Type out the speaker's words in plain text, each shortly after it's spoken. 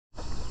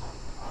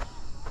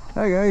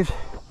Hi guys,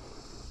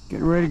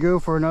 getting ready to go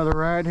for another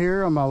ride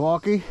here on my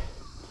Wallke.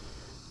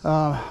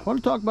 I want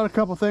to talk about a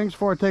couple things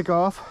before I take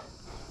off.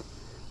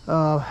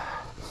 I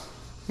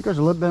think there's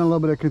been a little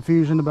bit of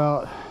confusion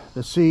about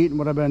the seat and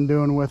what I've been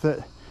doing with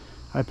it.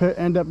 I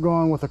end up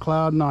going with a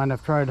Cloud 9.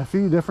 I've tried a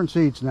few different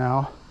seats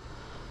now,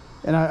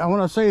 and I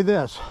want to say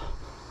this: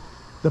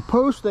 the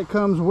post that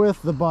comes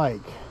with the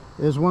bike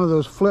is one of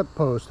those flip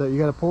posts that you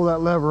got to pull that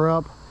lever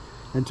up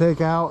and take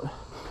out.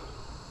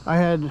 I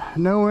had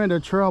no end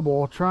of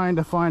trouble trying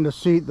to find a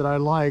seat that I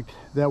liked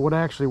that would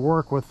actually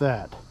work with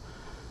that.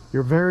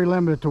 You're very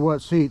limited to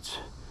what seats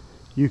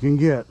you can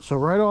get. So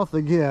right off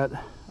the get,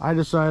 I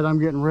decided I'm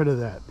getting rid of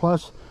that.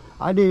 Plus,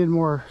 I needed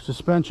more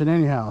suspension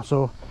anyhow.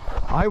 So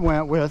I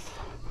went with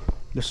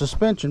the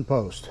suspension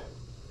post,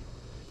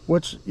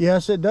 which,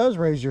 yes, it does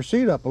raise your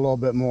seat up a little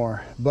bit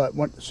more. But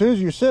as soon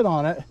as you sit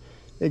on it,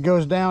 it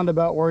goes down to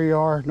about where you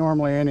are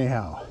normally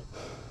anyhow.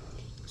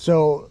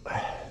 So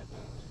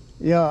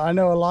yeah, I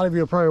know a lot of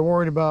you are probably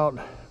worried about,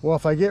 well,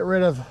 if I get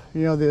rid of,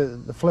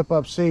 the flip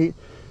up seat,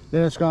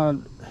 then it's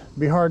going to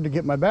be hard to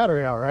get my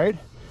battery out, right?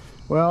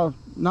 Well,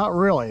 not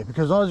really,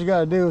 because all you got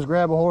to do is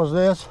grab a hold of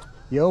this,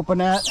 you open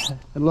that,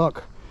 and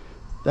look,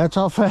 that's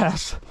how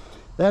fast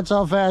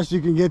you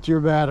can get to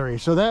your battery.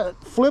 So that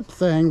flip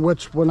thing,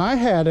 which when I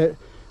had it,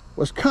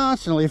 was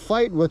constantly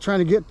fighting with trying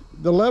to get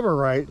the lever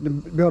right, to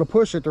be able to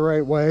push it the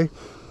right way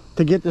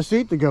to get the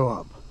seat to go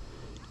up.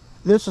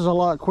 This is a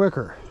lot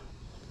quicker,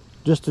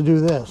 just to do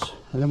this.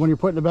 And then when you're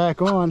putting it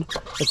back on,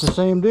 it's the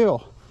same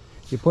deal.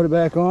 You put it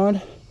back on,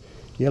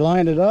 you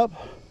line it up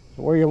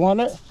where you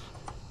want it,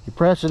 you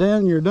press it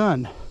in, you're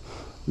done.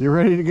 You're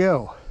ready to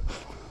go.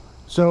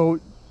 So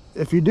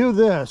if you do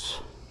this,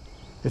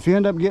 if you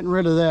end up getting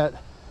rid of that,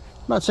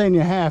 I'm not saying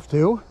you have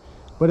to,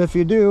 but if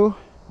you do,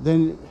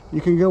 then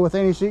you can go with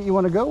any seat you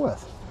want to go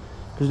with,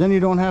 because then you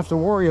don't have to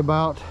worry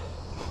about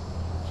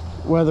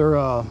whether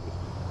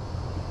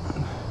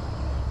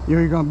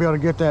you're going to be able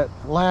to get that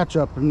latch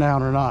up and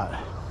down or not.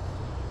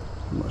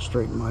 I'm going to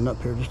straighten mine up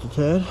here just a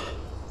tad.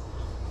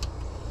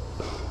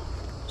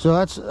 So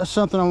that's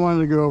something I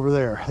wanted to go over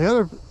there. The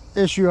other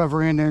issue I've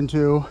ran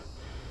into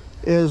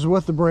is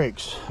with the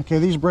brakes. Okay,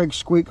 these brakes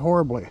squeak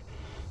horribly.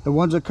 The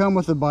ones that come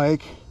with the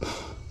bike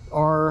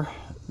are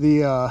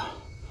the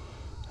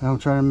I'm trying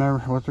to remember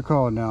what they're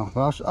called now,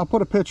 but I'll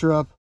put a picture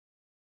up.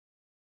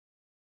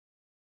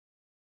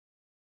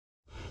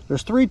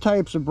 There's three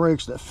types of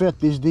brakes that fit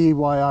these DY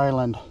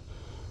Island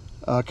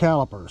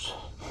calipers.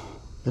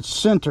 It's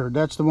centered.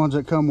 That's the ones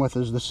that come with,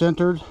 is the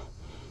centered,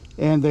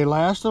 and they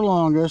last the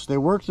longest. They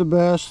work the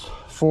best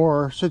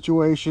for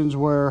situations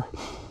where,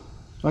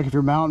 like if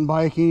you're mountain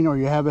biking or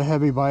you have a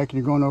heavy bike and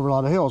you're going over a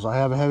lot of hills. I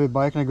have a heavy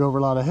bike and I go over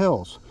a lot of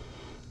hills.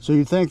 So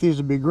you'd think these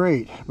would be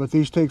great, but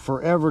these take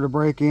forever to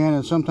break in,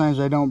 and sometimes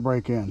they don't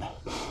break in.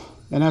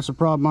 And that's the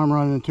problem I'm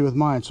running into with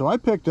mine. So I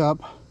picked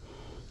up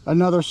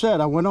another set.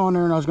 I went on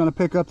there and I was going to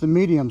pick up the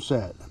medium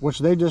set, which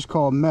they just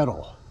call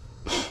metal,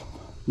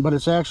 but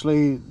it's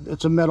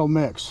a metal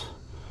mix,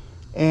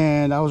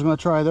 and I was going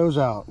to try those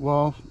out.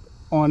 Well,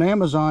 on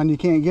Amazon you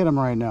can't get them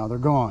right now, they're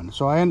gone.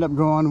 So I end up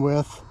going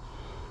with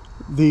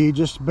the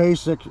just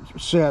basic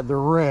set, the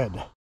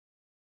red.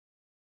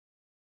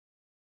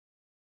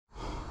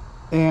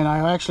 And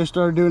I actually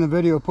started doing a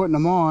video putting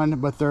them on,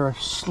 but they're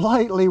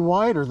slightly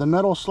wider. The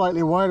metal's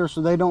slightly wider,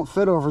 so they don't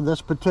fit over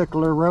this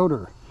particular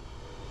rotor.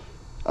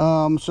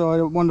 So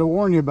I wanted to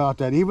warn you about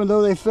that. Even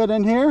though they fit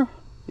in here,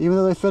 even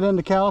though they fit in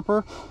the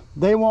caliper,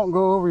 they won't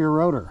go over your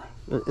rotor.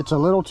 It's a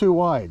little too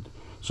wide.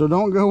 So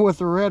don't go with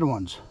the red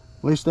ones.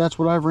 At least that's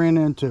what I've ran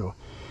into.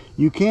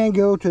 You can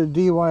go to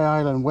the DY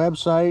Island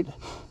website.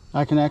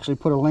 I can actually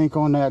put a link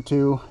on that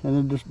too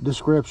in the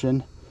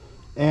description,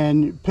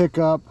 and pick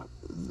up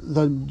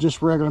the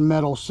just regular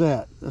metal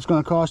set. It's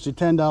going to cost you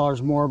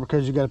 $10 more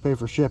because you got to pay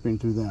for shipping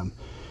through them.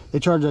 They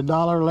charge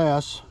 $1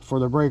 less for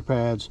the brake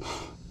pads,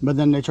 but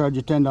then they charge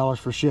you $10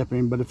 for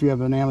shipping. But if you have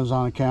an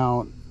Amazon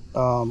account,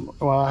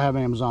 well, I have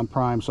Amazon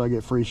Prime, so I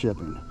get free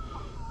shipping.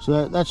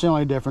 So that's the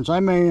only difference. I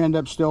may end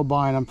up still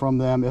buying them from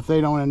them if they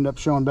don't end up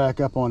showing back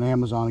up on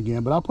Amazon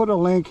again. But I'll put a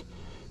link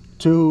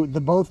to the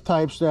both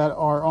types that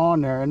are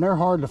on there, and they're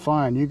hard to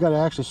find. You got to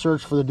actually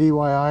search for the DY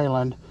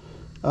Island.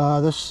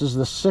 This is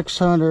the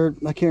 600.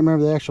 I can't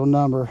remember the actual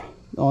number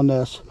on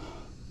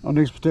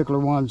these particular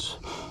ones,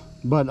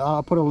 but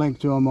I'll put a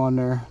link to them on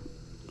there.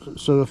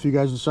 So if you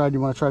guys decide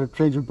you want to try to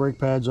change your brake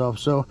pads off.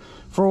 So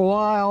for a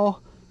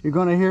while, you're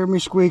going to hear me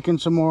squeaking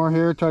some more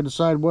here till I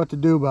decide what to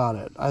do about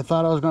it. I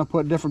thought I was going to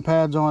put different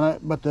pads on it,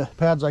 but the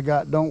pads I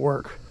got don't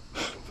work.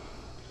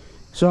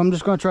 So I'm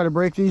just going to try to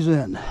break these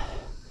in.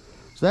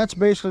 So that's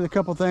basically the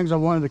couple things I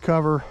wanted to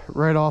cover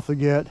right off the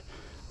get.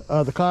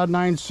 The Cloud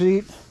 9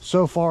 seat,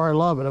 so far I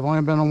love it. I've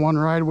only been on one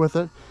ride with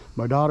it.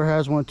 My daughter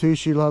has one too,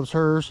 she loves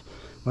hers.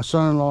 My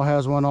son-in-law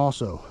has one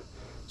also.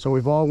 So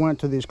we've all went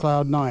to these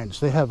Cloud 9s.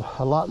 They have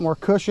a lot more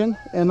cushion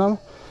in them,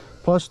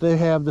 plus they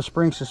have the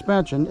spring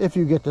suspension if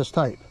you get this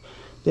type.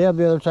 They have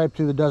the other type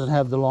too that doesn't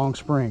have the long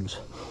springs.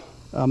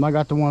 I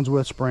got the ones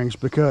with springs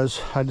because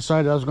I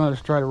decided I was going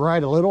to try to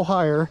ride a little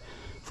higher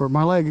for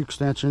my leg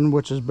extension,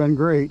 which has been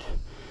great.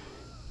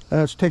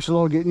 It takes a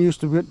little getting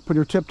used to it, put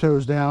your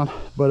tiptoes down,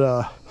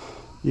 but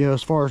you know,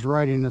 as far as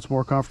riding, it's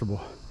more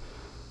comfortable.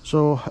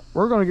 So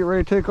we're going to get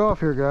ready to take off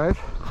here, guys.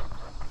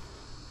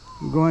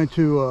 I'm going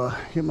to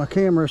get my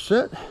camera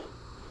set,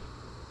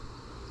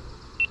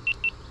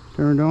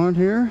 turned on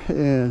here,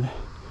 and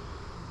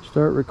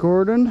start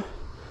recording.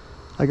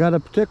 I got a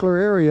particular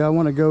area I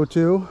want to go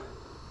to.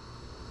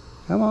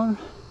 Come on,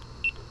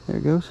 there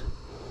it goes.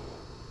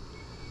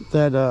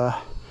 That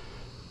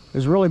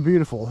is really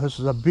beautiful. This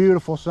is a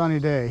beautiful sunny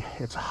day.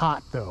 It's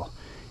hot though,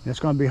 and it's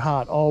going to be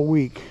hot all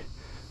week.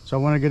 So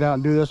I want to get out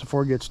and do this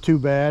before it gets too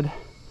bad.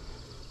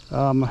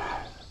 You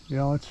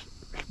know, it's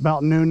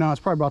about noon now. It's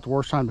probably about the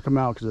worst time to come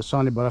out because it's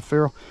sunny, but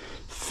I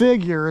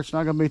figure it's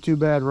not going to be too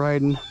bad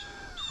riding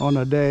on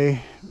a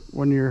day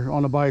when you're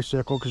on a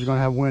bicycle, because you're going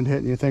to have wind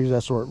hitting you, things of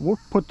that sort. We'll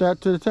put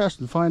that to the test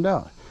and find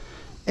out.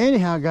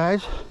 Anyhow,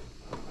 guys,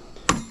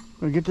 I'm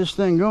going to get this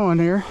thing going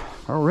here.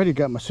 I already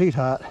got my seat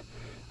hot.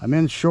 I'm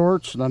in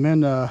shorts, and I'm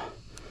in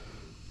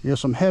you know,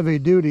 some heavy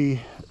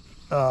duty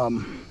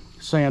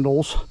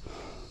sandals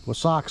with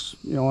socks,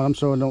 you know, and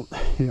so it don't,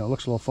 you know, it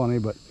looks a little funny,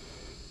 but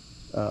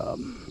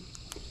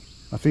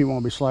my feet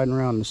won't be sliding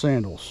around in the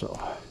sandals. So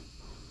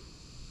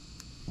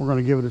we're going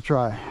to give it a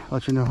try,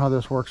 let you know how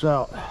this works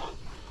out.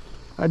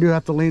 I do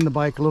have to lean the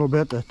bike a little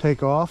bit to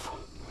take off.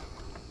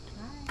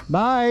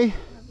 Bye. Bye.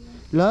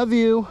 Love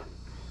you.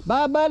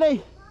 Bye, buddy.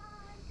 Bye.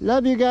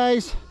 Love you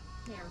guys.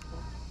 Careful.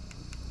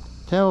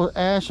 Tell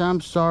Ash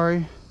I'm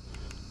sorry.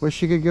 Wish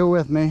she could go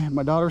with me.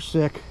 My daughter's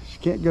sick. She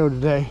can't go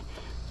today.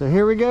 So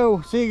here we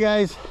go. See you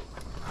guys.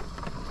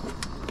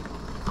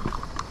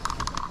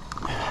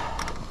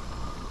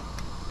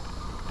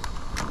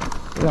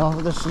 You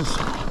know, this is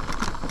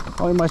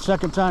only my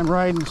second time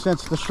riding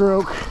since the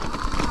stroke.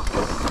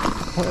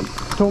 I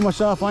told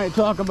myself I ain't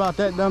talking about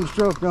that dumb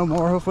stroke no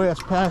more. Hopefully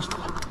that's past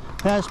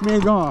me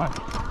and gone.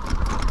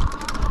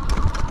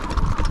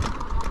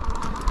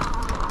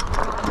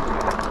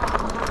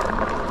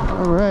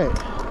 All right.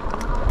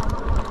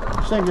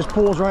 This thing just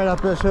pulls right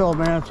up this hill,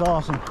 man. It's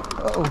awesome.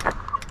 Uh-oh.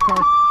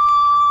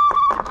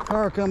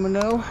 Car coming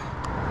though.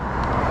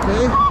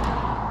 Okay.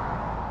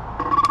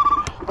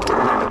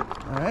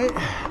 All right.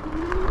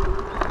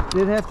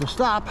 Did have to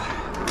stop,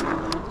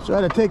 so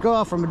I had to take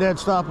off from a dead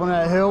stop on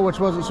that hill, which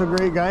wasn't so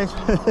great, guys.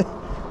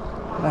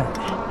 Right.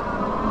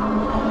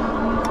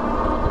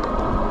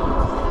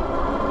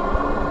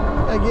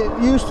 I get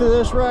used to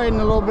this riding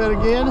a little bit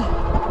again.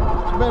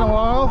 It's been a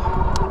while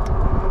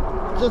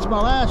since my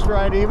last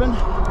ride even.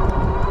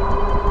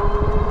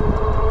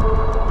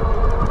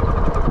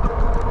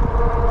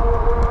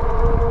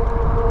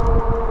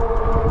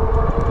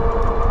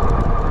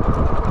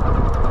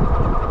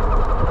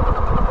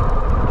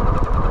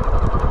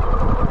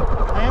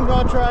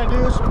 Try to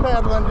do some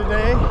pedaling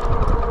today.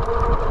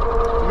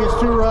 If it gets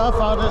too rough,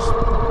 I'll just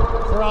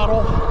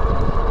throttle.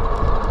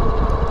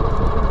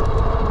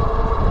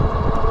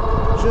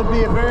 Should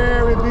be a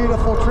very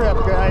beautiful trip,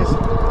 guys.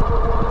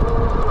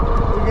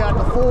 We got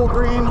the full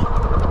green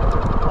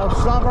of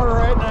summer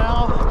right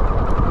now.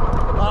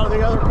 A lot of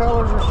the other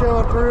colors are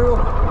showing through.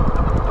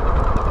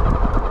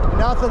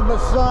 Nothing but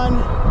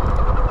sun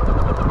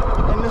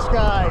in the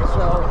sky,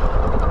 so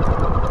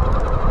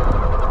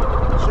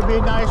be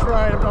a nice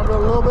ride. I'm going to go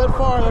a little bit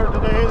farther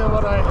today than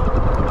what I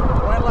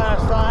went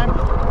last time.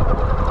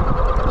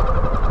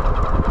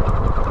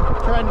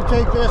 Trying to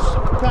take this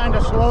kind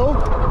of slow.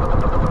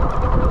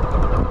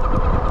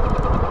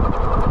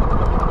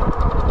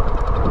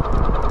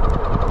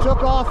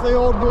 Took off the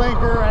old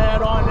blinker I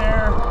had on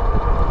there.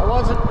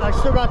 I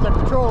still got the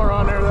controller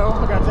on there though.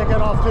 I got to take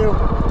that off too.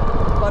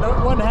 But I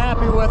wasn't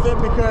happy with it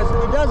because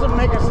it doesn't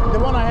make the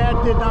one I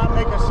had did not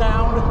make a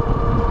sound.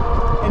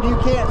 And you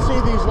can't see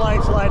these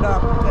lights light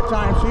up at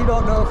times, so you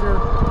don't know if your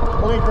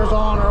blinker's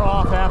on or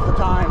off half the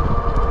time.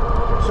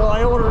 So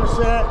I ordered a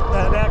set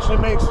that actually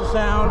makes the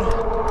sound.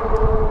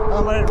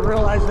 I didn't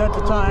realize at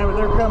the time, but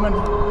they're coming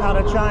out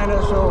of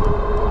China, so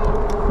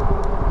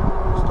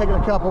it's taking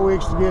a couple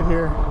weeks to get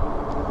here.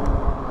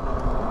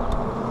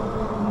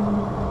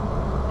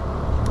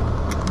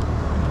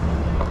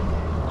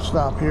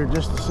 Stop here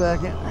just a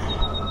second.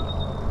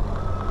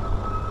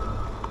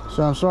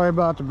 So I'm sorry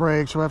about the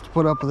brakes. We'll have to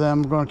put up with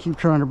them. I'm going to keep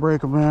trying to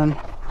brake them in.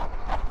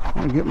 I'm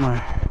going to get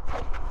my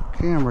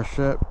camera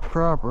set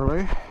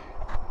properly,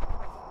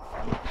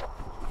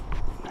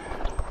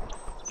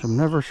 which I'm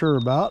never sure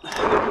about.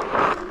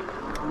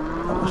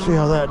 Let's see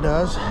how that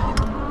does.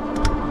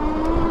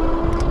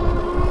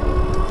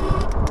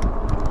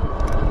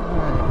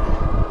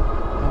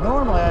 Alright.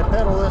 Normally I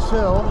pedal this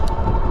hill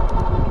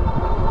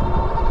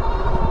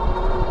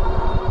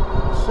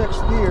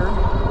 6th gear.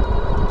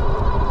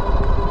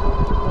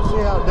 See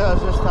how it does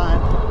this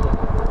time.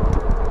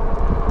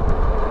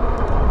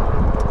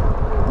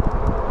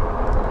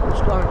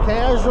 Just going to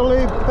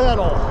casually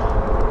pedal.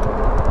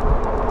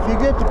 If you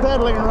get the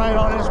pedaling right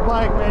on this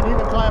bike, man, you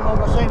can climb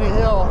almost any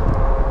hill.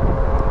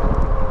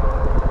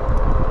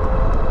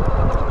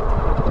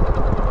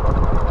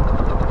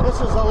 This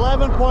is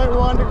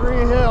 11.1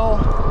 degree hill,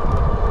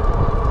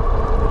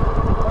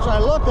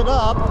 bumped it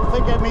up. I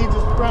think that means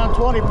it's around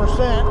 20%.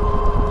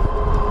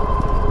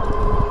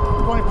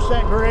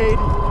 20% grade.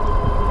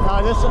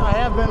 Now this, I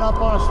have been up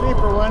on a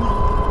steeper one,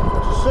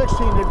 which is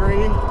 16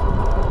 degree.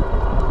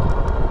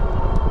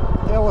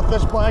 Yeah, with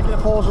this bike, it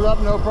pulls it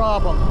up no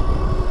problem.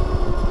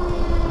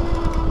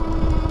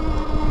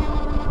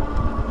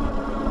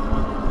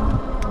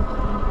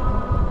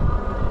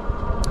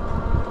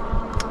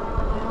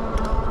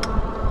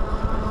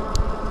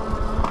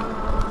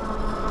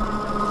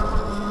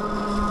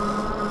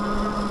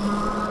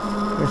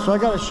 Okay, so I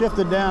got it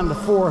shifted down to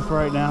 4th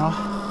right now.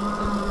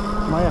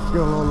 Might have to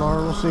go a little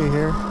lower, we'll see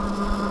here.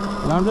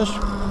 And I'm just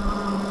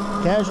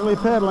casually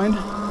pedaling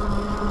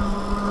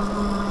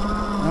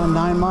around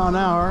 9 miles an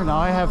hour. Now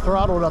I have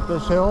throttled up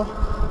this hill.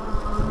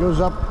 It goes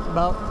up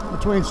about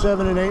between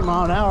 7 and 8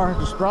 miles an hour,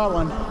 just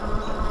throttling.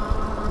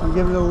 I'm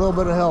giving it a little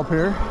bit of help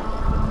here.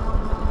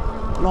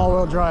 An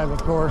all-wheel drive,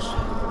 of course.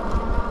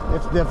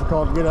 It's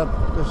difficult to get up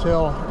this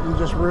hill and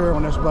just rear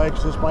on this bike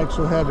because this bike's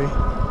so heavy.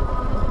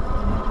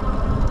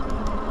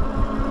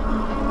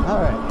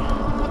 All right.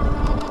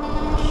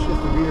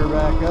 Shift the gear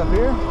back up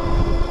here.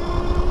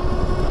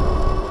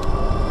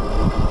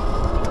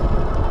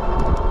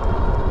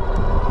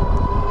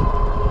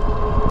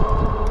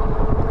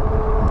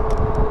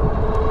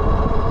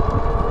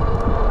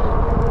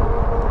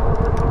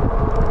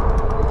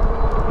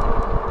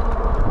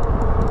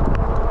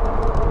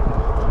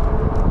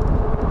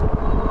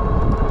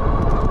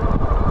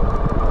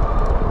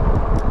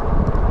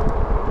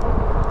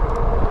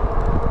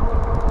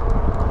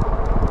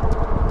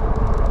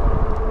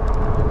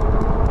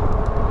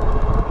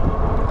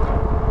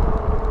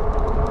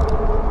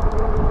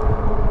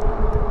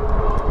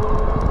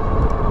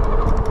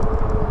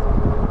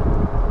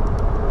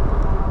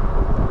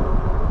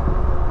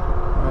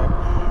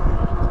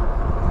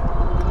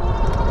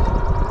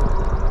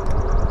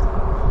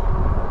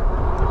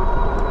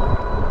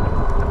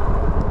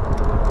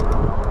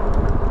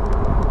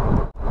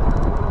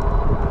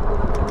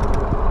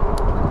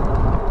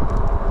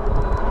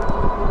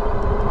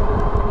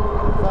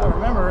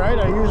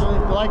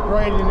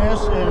 Riding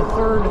this in a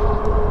 3rd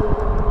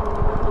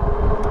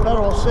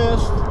pedal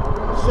assist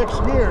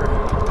 6th gear.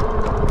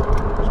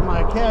 It's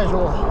my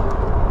casual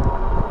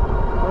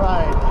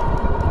ride,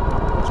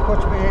 which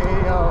puts me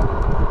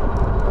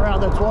around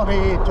the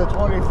 20 to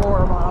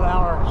 24 mile an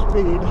hour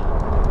speed.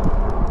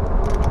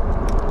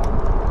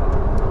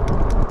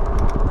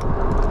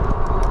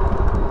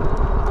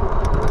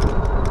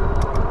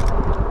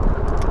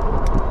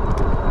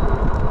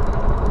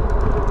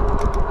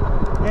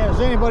 Is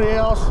anybody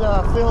else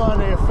feeling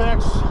the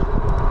effects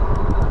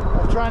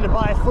of trying to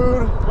buy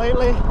food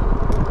lately?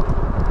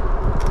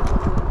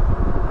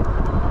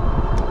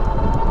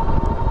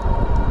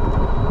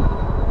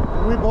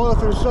 We blow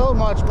through so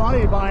much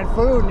money buying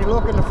food, and you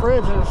look in the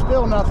fridge and there's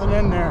still nothing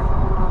in there.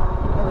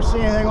 Never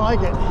seen anything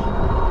like it.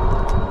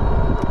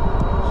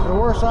 It's the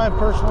worst I've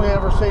personally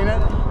ever seen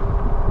it.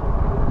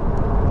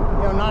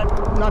 You know,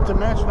 not to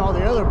mention all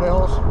the other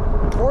bills.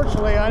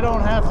 Fortunately, I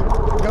don't have to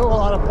go a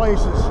lot of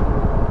places.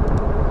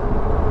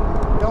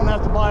 Don't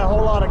have to buy a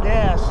whole lot of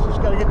gas.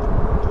 Just got to get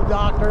to the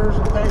doctors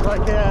and things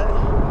like that.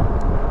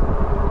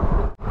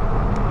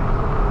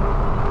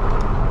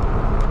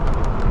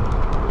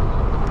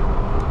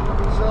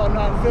 So I'm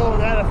not feeling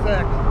that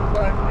effect,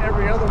 but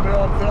every other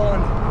bill I'm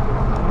feeling,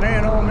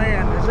 man, oh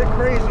man, is it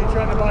crazy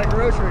trying to buy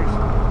groceries.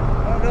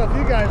 I don't know if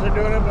you guys are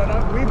doing it, but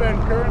we've been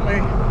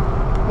currently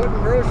putting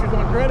groceries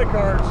on credit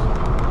cards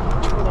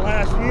for the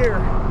last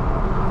year.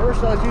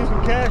 First I was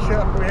using Cash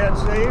Up we had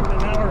saved,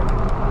 and now we're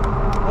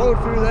load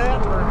through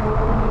that. We're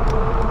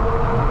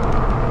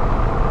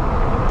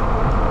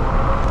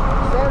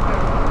starting to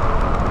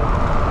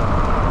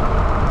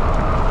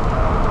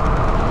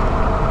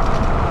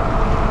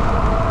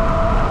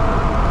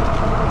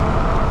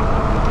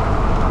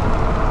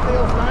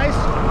feels nice.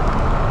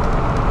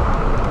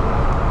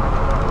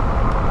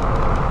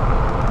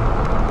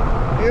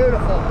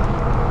 Beautiful.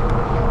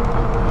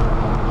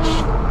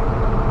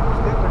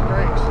 Stupid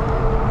brakes.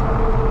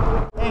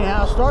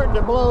 Anyhow, starting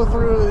to blow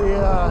through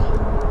the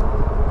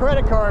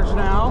credit cards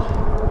now,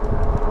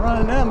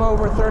 running them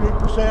over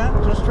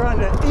 30%, just trying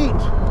to eat.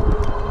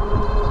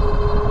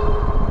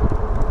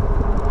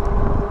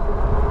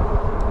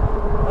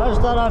 I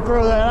just thought I'd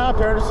throw that out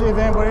there to see if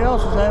anybody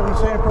else is having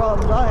the same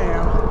problems I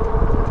am.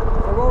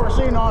 From what we're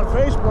seeing on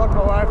Facebook,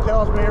 my wife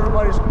tells me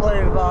everybody's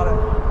complaining about it.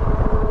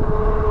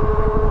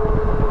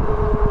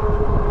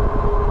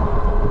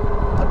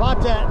 I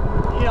bought that,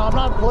 you know, I'm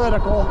not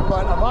political,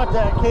 but I bought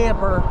that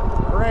camper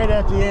right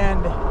at the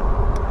end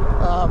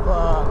of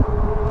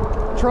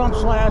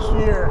Trump's last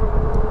year,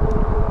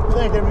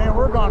 thinking, man,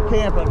 we're going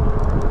camping.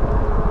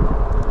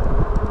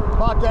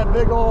 Bought that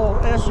big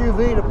old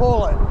SUV to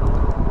pull it.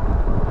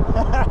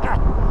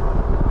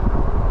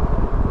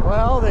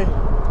 Well, the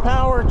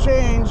power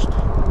changed,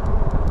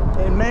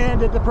 and man,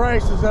 did the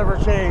prices ever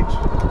change.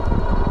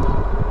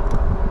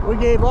 We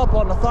gave up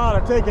on the thought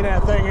of taking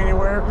that thing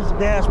anywhere because of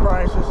gas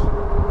prices.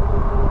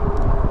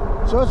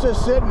 So it's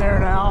just sitting there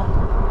now,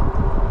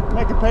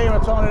 making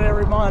payments on it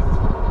every month.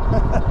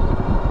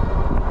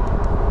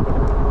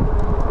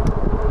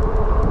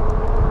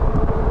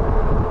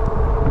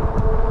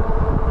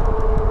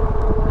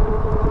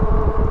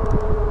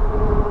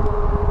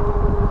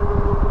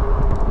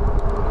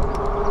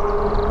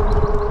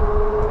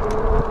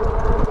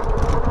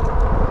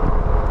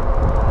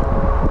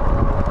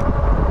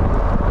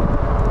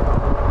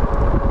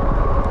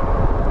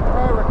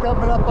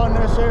 Up on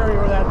this area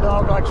where that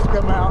dog likes to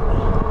come out.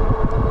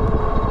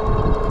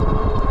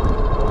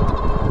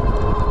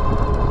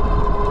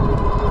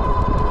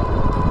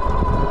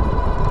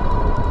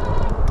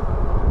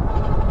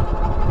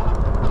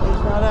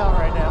 He's not out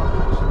right now.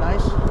 It's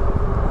nice.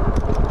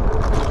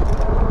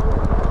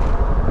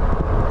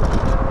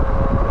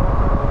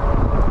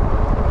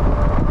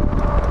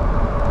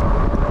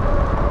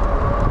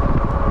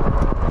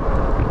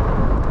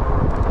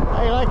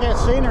 How you like that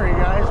scenery,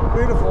 guys?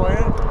 Beautiful,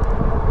 isn't it?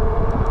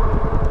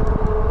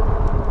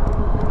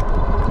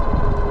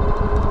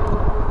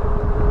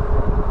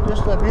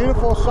 Just a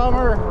beautiful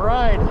summer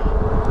ride. It's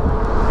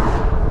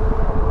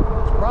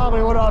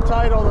probably what I'll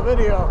title the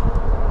video.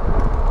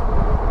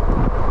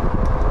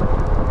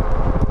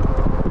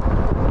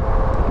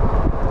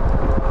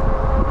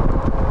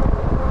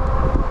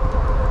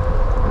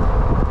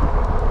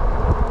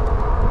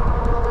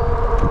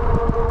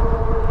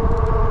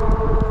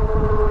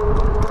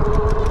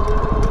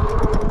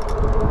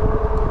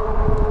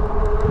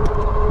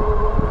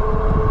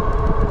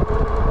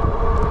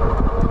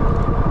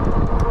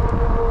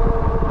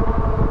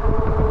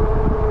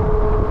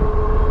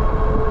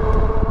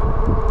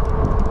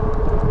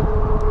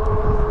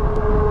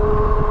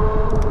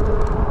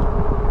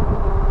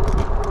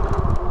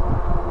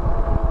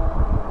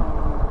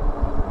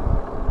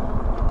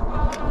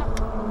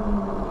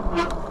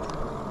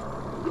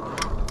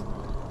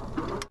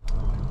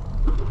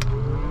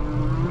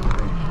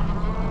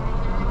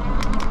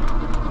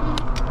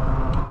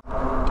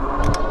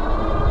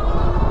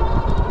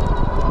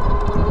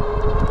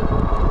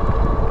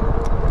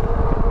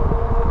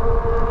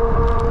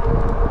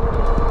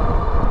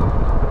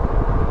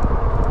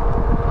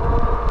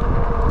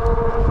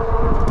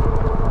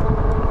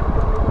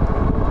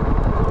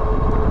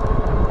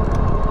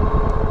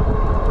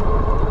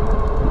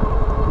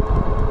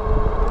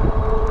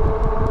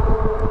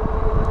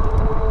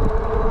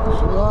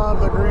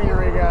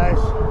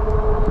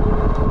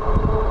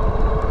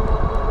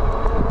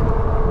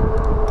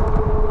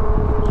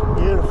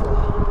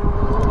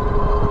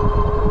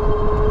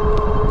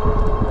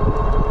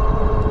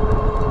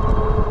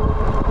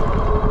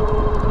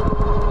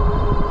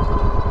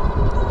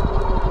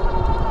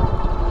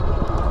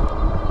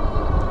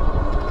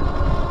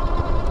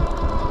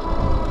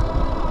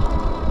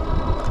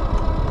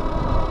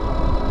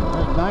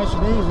 Nice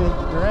and easy.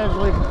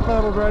 Gradually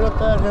pedaled right up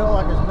that hill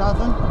like it's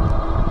nothing.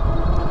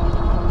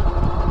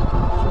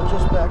 So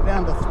just back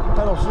down to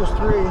pedals just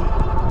 3.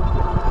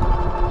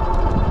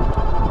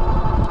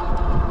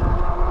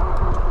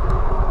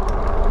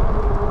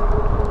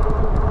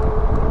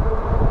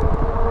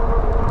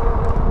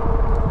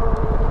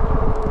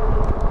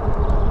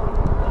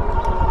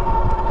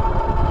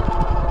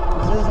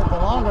 This isn't the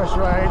longest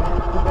ride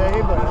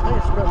today, but I think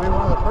it's going to be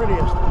one of the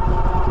prettiest.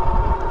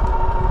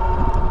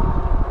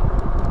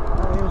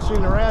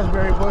 Seen the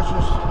raspberry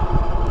bushes.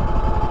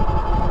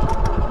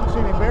 Haven't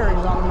seen any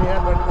berries on them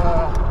yet, but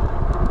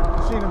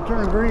I've seen them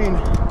turn green.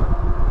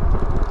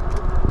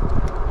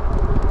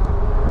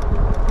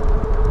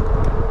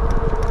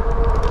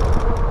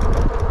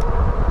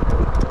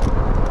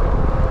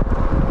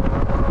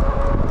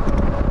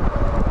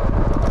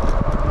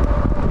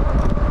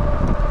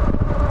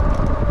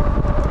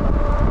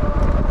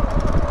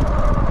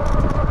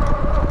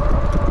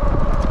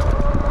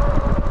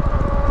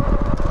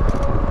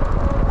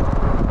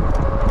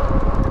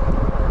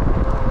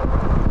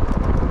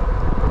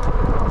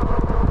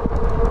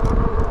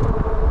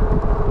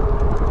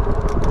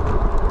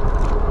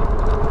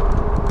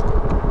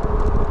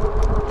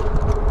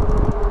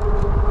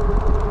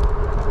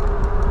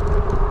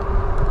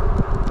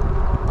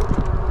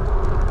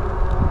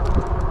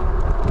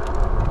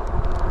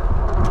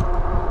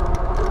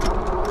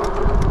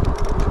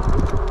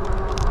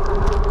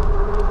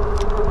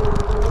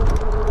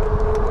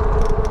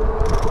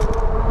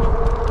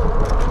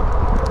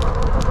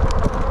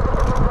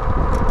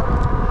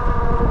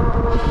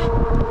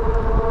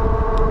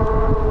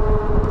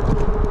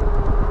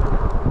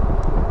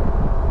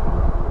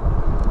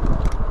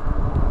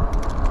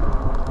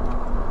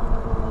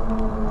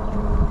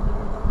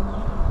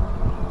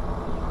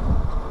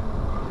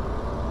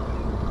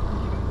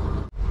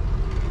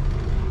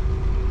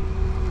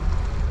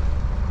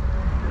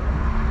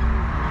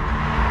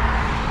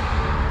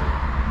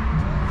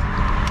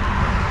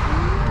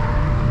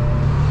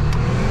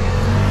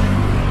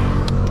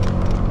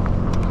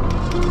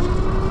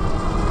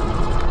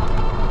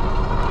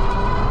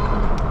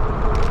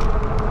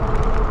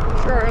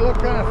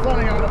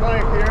 Funny on the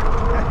bike here. It's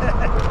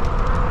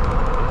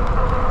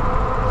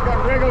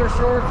got regular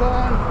shorts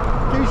on,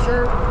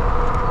 t-shirt,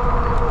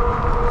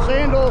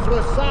 sandals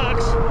with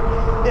socks,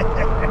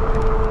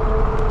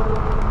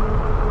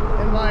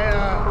 and my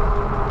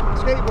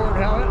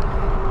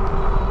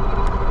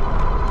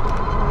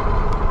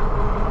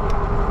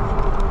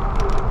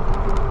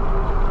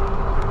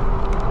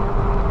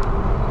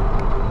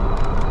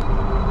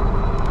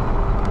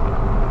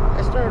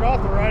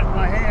it,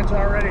 my hand's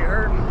already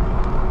hurting.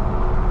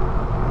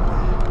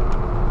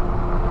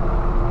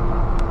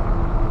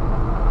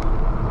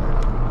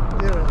 I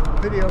did a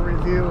video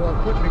review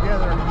of putting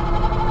together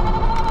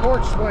a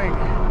porch swing.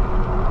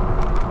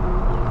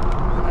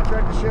 And I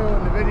tried to show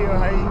in the video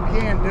how you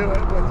can do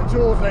it with the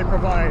tools they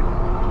provide.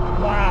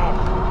 Wow.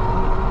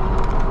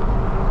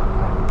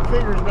 My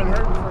finger's been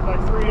hurting for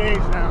like 3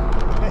 days now.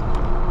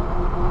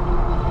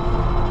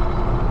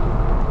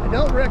 I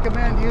don't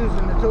recommend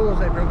using the tools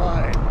they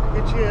provide.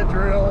 Get you a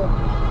drill,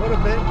 put a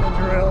bit in the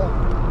drill,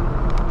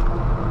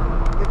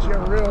 get you a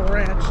real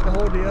wrench to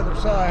hold the other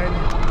side.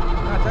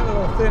 Not that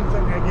little thin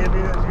thing they give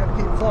you that you got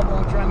to keep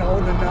fumbling trying to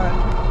hold the nut.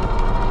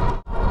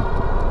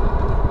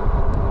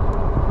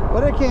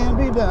 But it can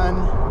be done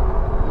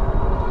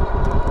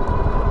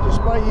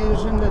just by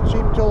using the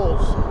cheap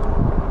tools.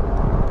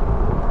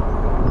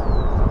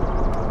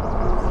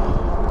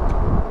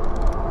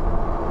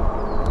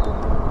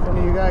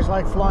 You guys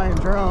like flying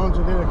drones.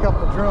 I did a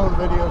couple of drone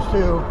videos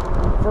too.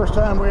 First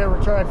time we ever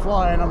tried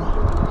flying them,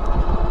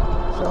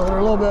 so they're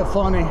a little bit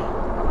funny,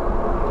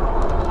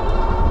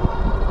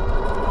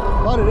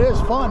 but it is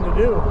fun to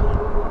do.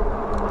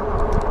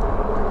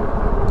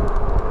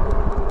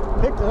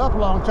 Picked it up a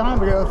long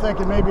time ago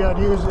thinking maybe I'd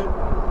use it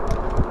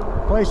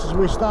places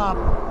we stop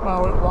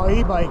while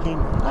e-biking.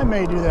 I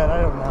may do that,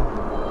 I don't know,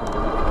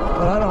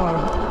 but I don't want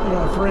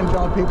to infringe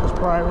on people's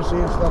privacy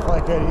and stuff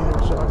like that either,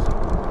 so it's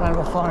kind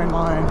of a fine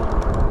line.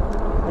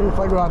 Maybe if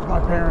I go out to my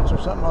parents or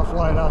something, I'll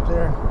fly it out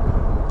there.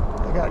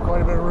 They got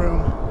quite a bit of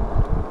room.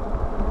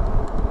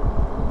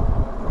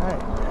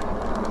 Right.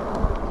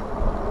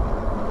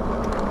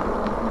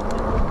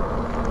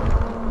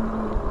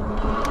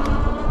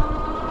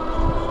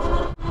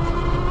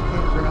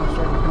 Campground's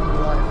starting to come to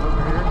life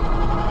over here.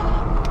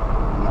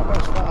 I'm not going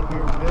to stop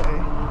here today.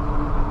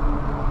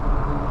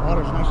 The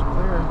water's nice and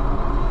clear.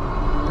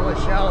 Really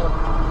shallow.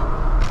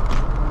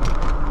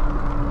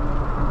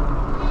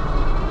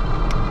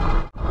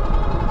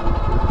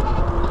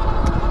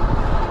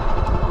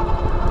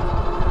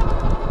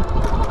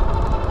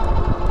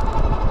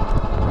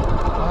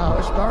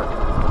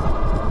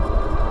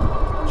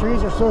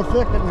 Trees are so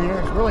thick in here,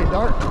 it's really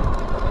dark.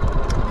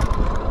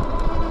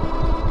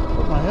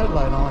 Put my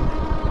headlight on.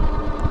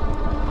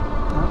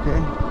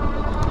 Okay.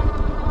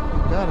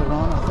 Got it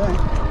on, I think.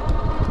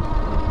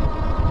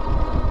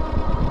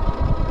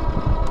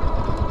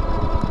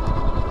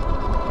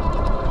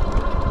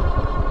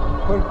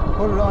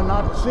 Put it on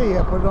not to see, I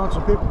put it on so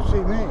people can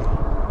see me.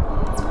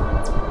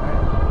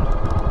 Right.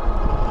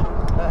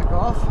 Back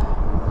off.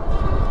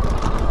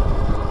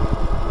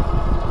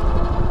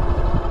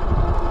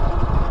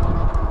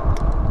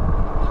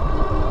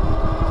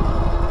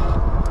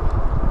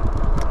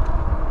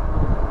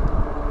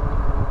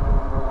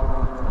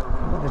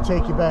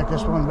 Take you back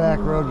this one back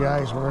road,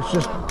 guys, where it's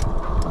just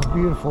a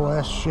beautiful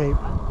S shape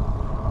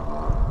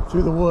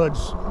through the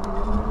woods.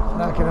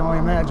 And I can only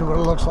imagine what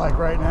it looks like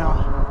right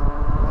now.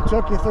 I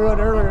took you through it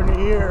earlier in the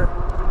year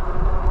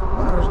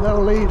when there was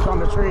no leaves on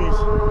the trees.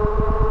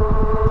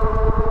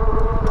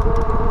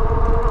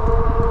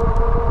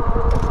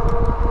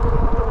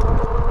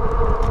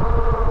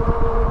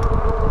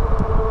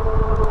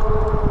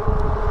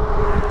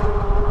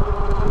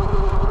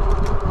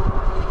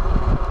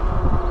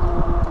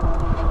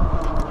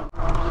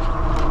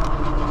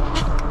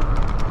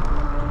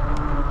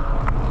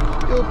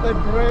 Stupid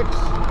bricks.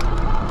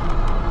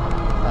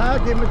 I'll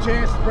give them a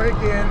chance to break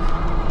in.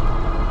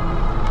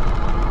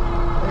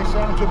 They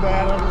sound too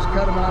bad, I'll just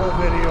cut them out of the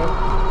video.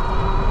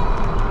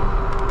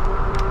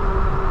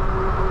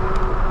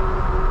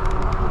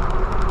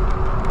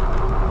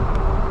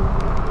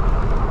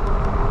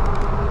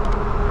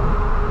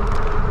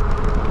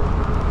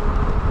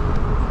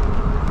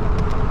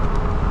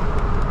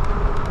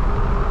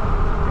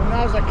 When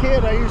I was a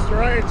kid, I used to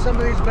ride some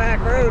of these back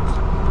roads,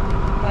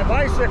 my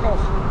bicycles.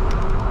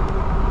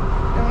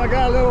 And when I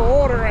got a little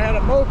older, I had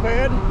a moped,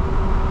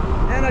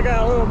 and I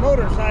got a little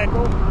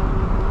motorcycle.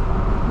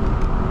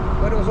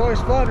 But it was always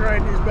fun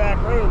riding these back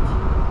roads.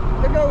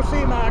 To go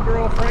see my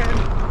girlfriend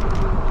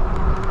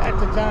at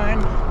the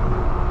time.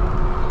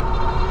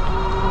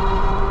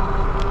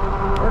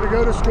 Or to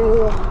go to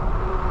school.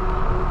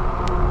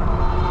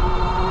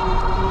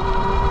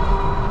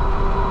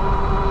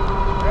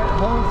 Got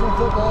home from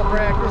football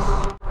practice.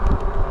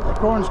 That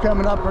corn's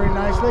coming up very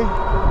nicely.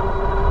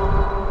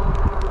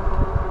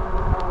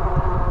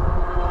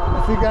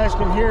 If you guys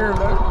can hear,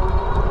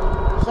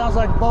 it sounds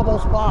like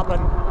bubbles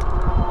popping.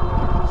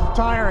 It's a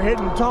tire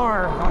hitting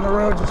tar on the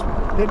roads. It's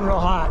getting real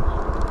hot.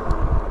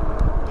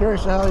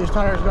 Curious how these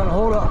tires are going to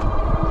hold up.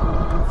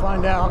 We'll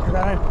find out, because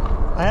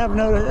I have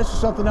noticed, this is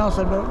something else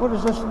I've noticed. What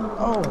is this?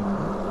 Oh,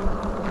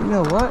 you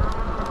know what?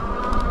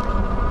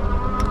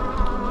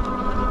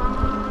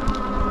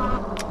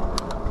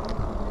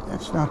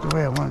 That's not the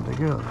way I wanted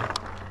to go.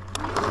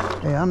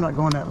 Hey, I'm not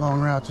going that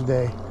long route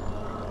today.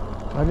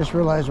 I just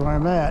realized where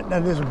I'm at.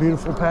 That is a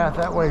beautiful path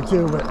that way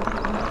too, but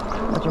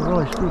that's a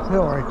really steep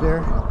hill right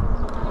there.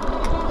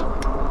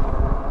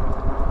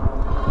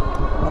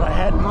 But I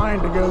had in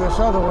mind to go this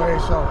other way,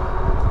 so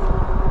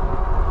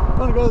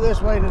going to go this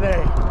way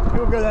today.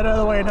 We'll go that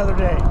other way another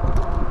day.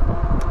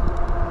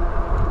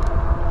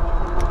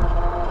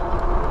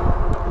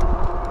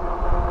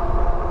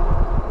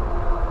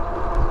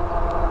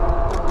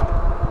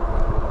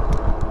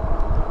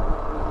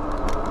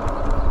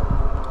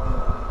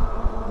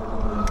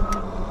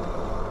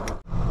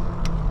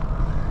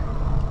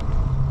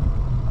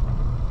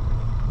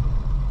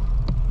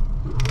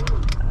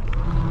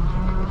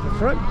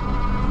 Front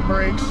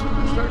brakes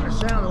are starting to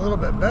sound a little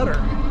bit better.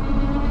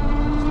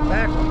 It's the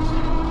back ones.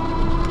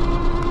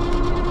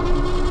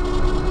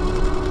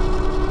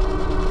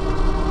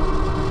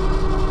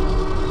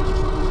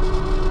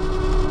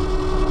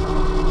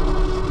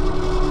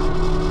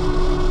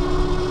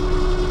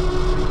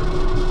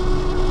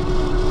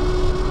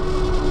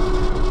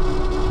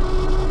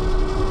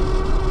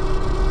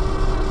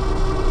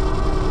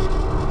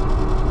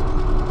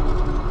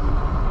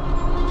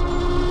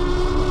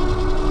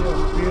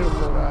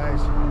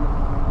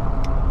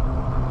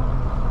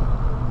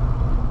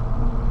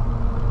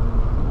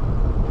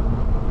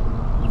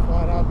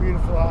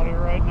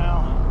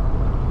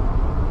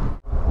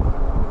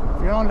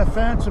 On the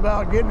fence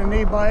about getting an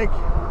e-bike,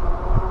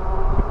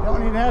 you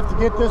don't even have to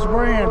get this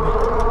brand.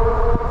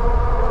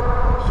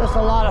 It's just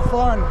a lot of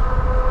fun.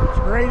 It's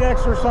great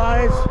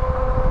exercise.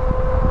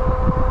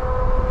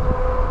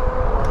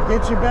 It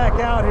gets you back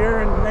out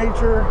here in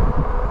nature,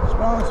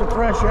 smelling some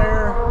fresh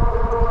air.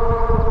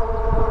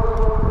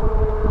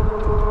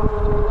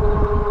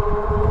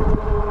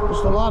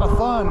 Just a lot of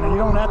fun. You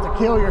don't have to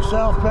kill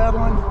yourself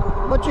pedaling,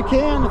 but you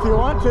can if you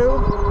want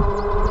to.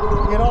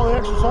 Get all the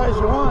exercise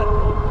you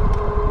want.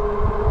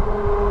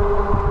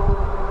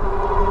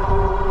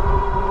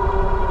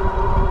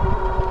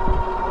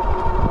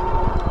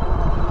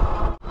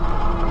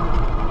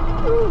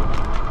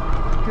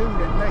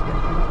 Didn't make it.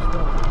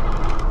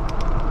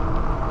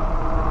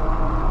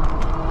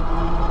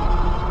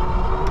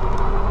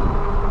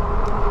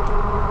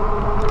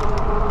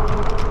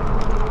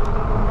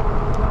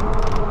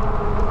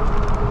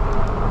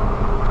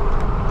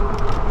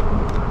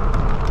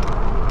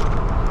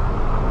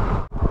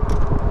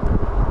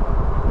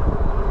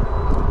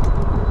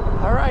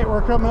 All right,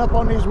 we're coming up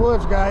on these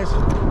woods, guys.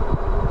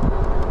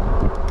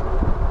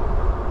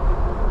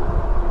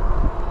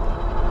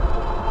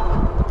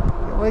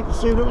 Wait to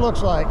see what it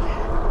looks like.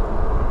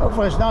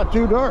 Hopefully it's not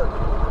too dark.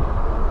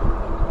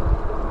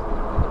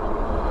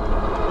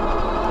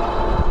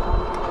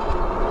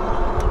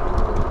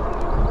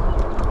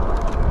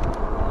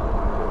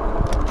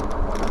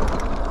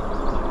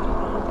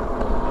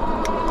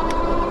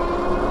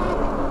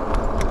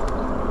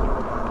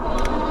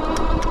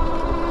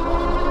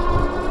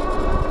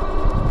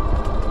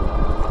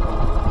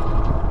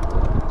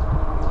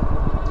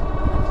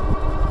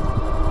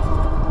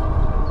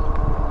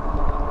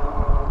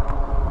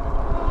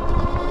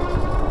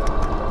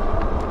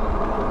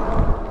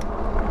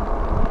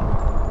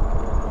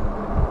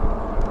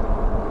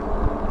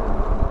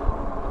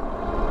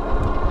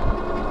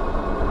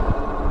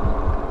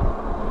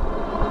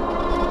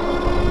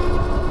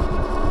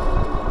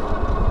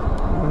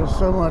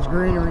 So much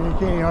greenery you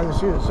can't hardly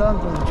see the sun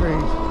from the trees.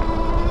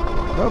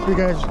 I hope you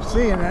guys are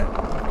seeing it.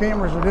 The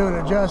cameras are doing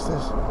it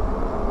justice.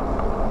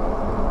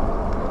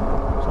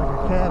 Looks like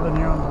a cabin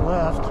here on the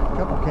left, a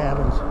couple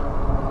cabins.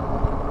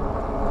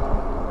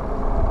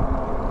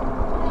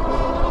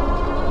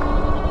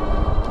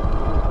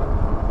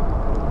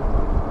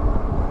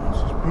 This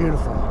is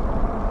beautiful.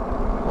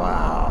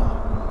 Wow.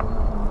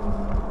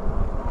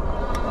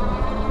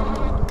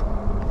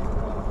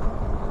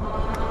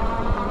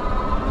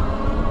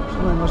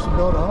 Somebody must have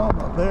built a home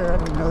up there. I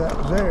didn't know that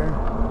was there.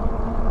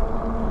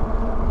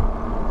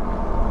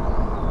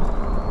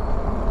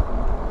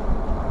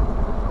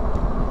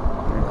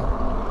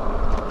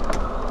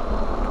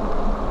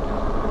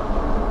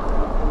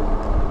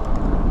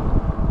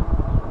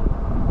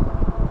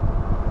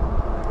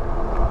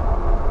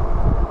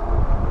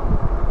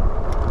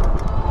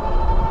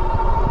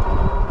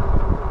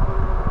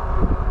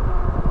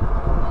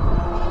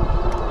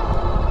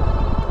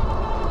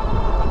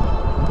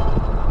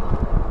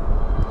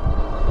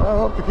 I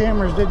hope the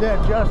cameras did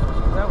that justice,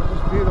 because that was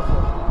just beautiful.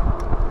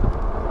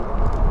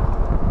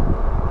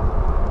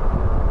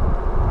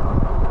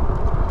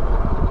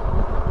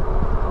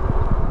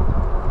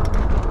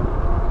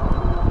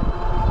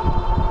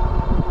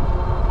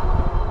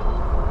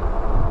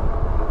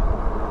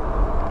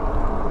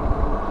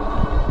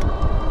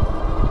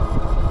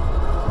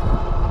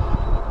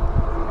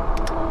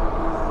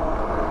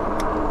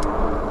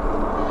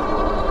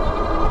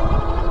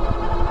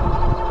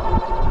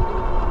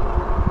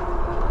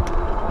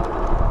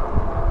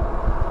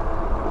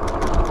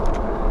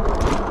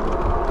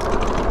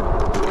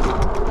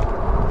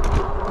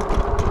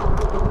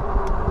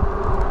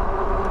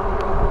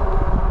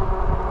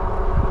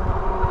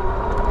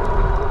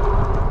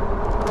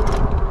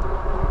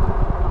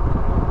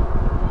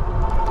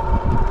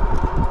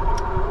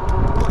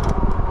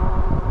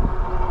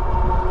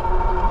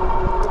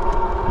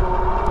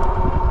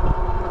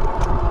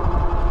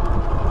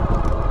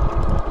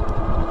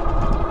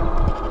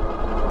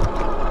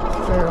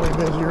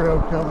 busy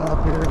road coming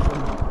up here, so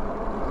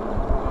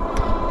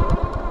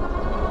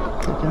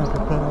picking up the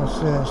pedal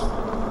assist.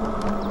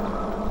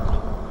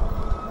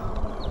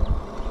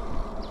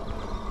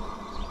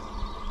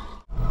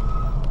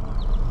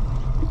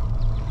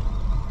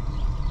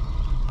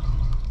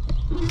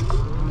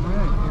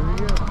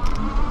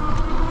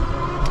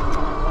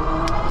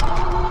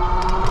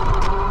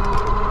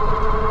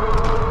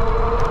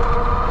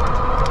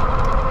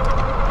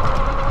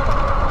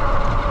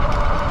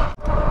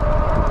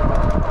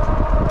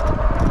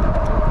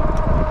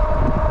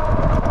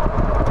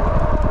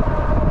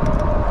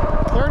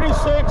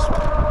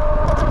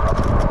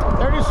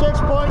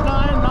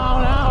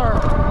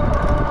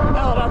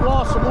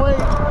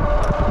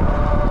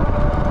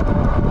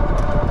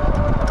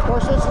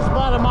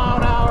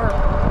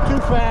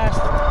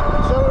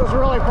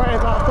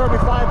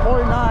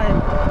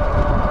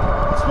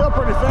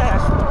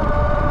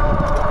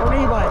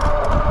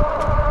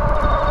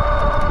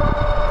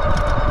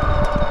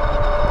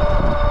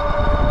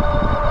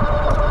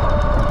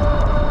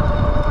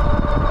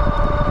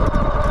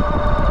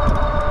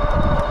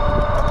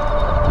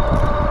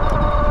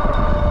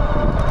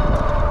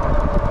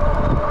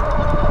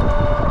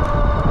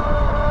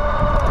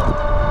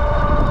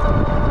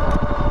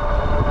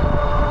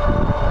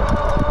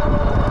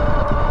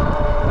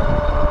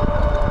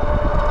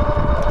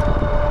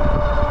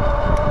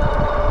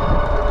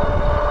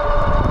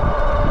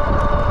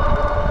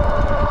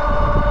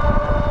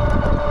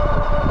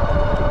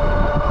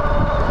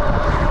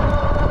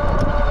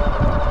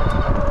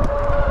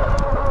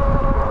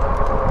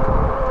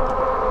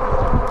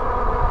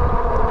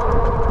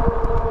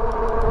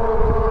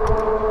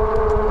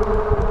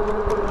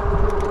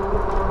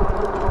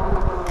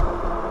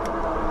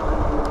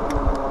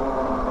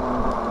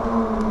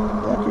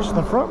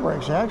 The front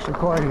brake's actually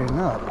quite heating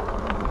up.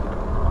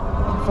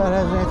 If that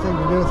has anything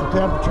to do with the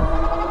temperature.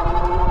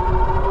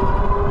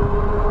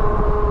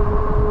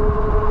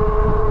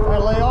 If I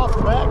lay off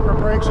the back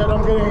brakes, I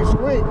don't get any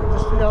squeak.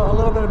 Just, you know, a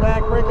little bit of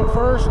back brake at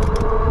first,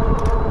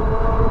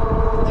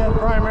 and then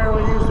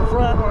primarily use the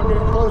front when I'm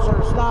getting closer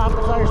to stop.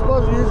 So you're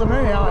supposed to use them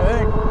anyhow, I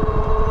think.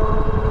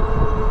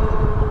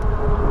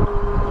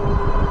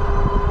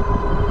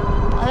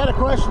 I had a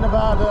question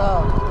about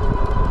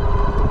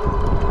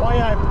why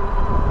I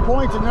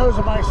point the nose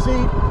of my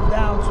seat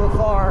down so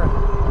far,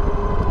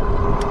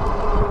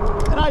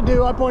 and I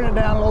do. I point it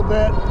down a little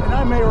bit, and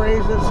I may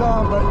raise it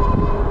some, but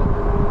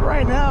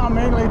right now I'm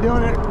mainly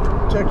doing it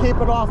to keep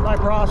it off my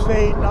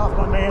prostate and off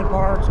my man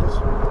parts, because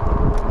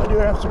I do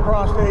have some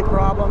prostate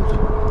problems.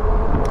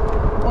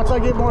 Once I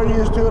get more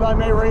used to it, I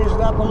may raise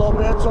it up a little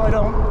bit so I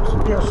don't,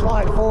 you know,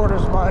 slide forward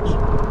as much.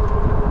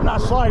 I'm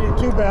not sliding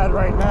too bad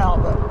right now,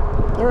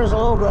 but there is a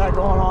little bit of that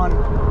going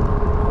on.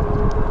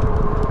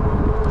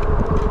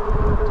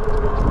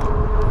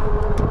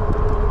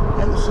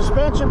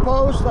 Suspension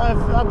post,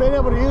 I've been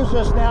able to use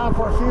this now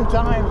for a few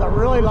times. I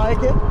really like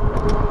it.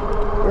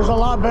 There's a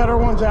lot better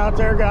ones out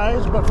there,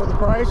 guys, but for the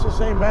price, this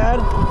ain't bad.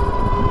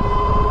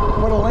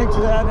 Put a link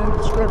to that in the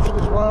description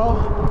as well.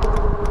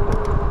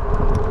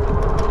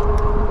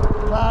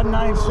 Cloud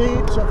 9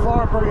 seat, so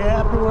far pretty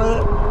happy with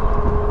it.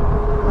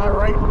 My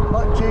right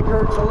butt cheek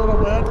hurts a little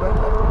bit, but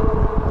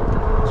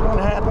it's going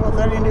to happen with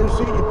any new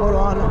seat you put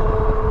on.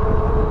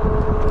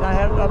 And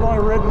I've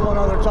only ridden one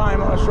other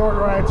time on a short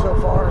ride so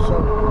far,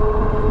 so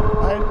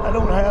I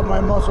don't have my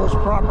muscles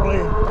properly,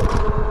 you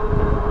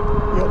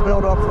know,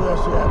 built up for this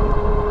yet.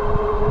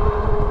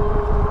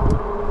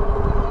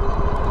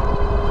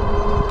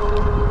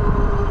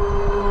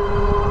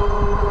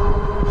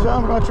 So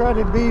I'm going to try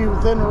to be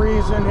within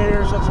reason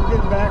here since I'm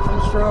getting back from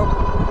the stroke.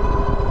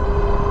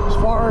 As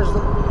far as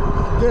the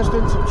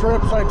distance of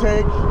trips I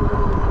take,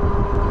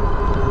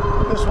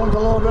 this one's a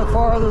little bit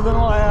farther than the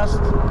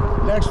last.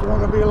 Next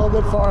one will be a little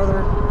bit farther,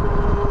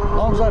 as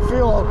long as I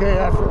feel okay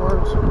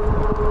afterwards.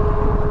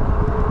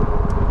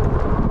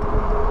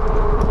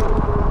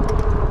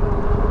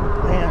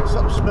 Man,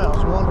 something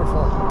smells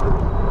wonderful.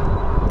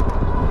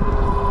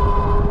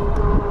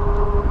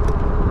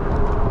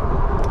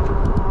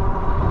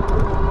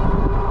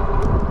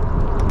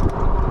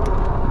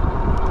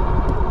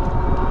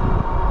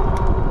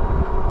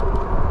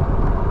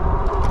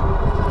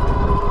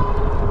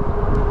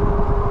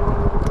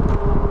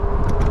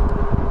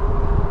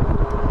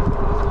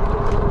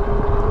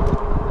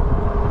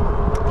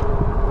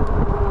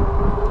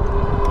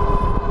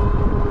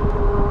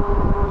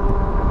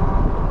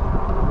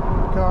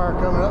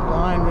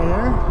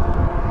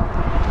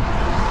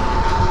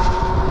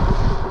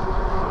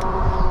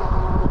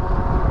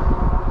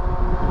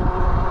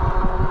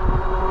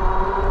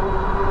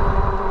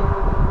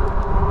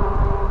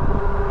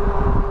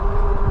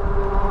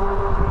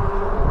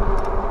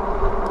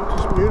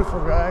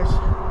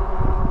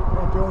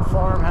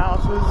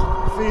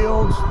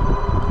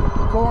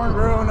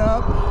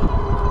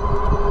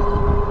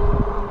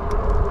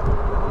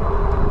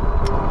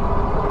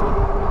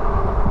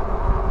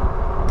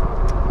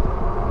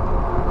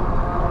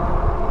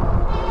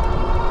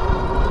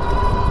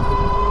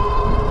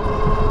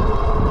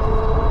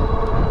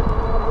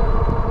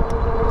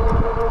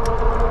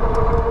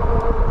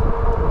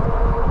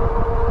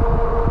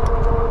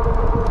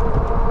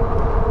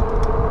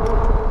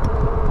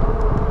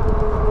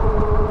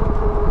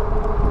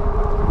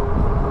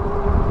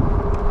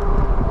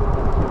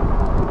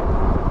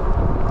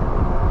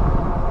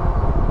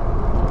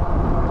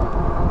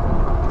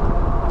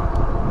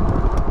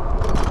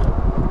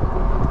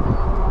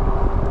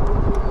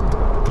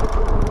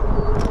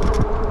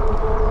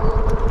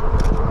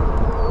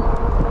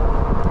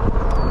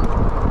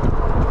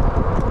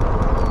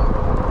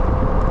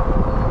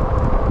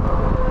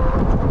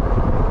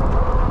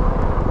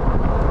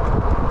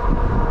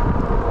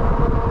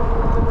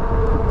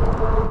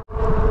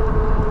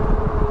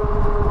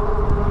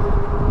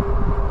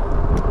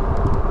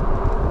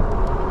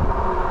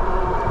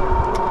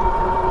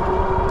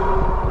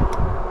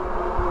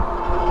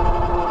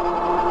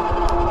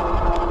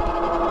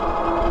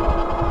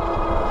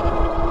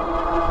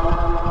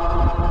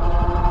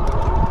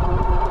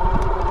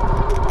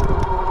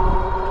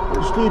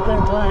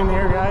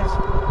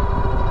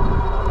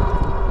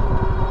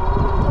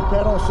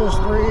 pedal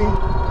assist 3,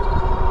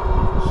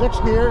 6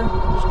 gear,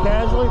 just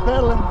casually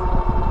pedaling.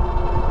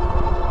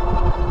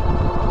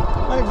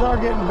 Legs are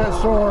getting a bit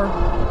sore. I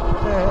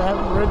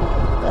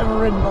haven't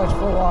ridden much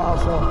for a while,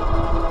 so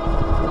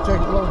it'll take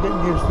a little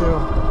getting used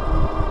to.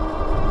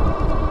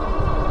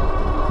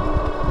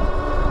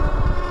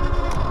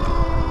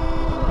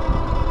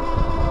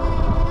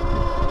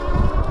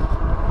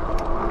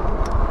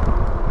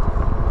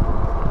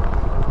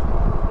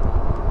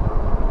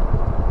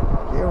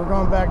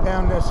 Back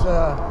down this,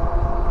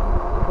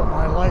 put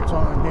my lights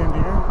on again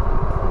here.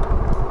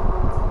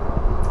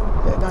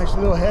 That nice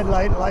little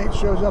headlight light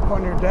shows up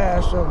on your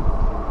dash, so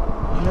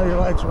you know your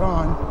lights are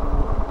on.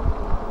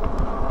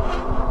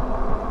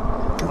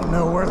 Don't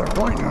know where they're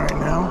pointing right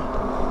now.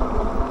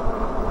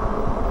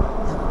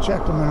 Haven't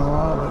checked them in a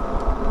while, but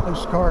at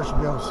least the car should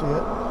be able to see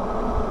it.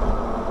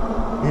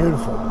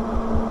 Beautiful.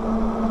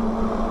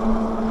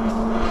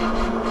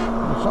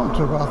 Something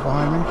took off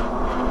behind me.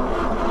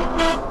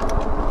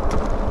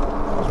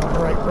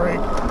 Right brake.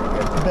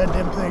 Got to bed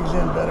them things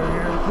in better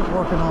here. Keep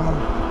working on them.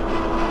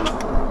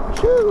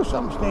 Shoo,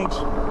 something stinks.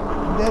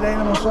 Dead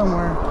animal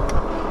somewhere.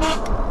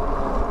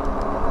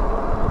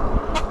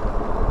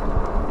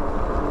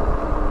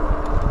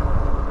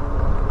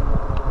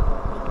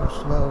 Go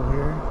slow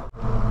here.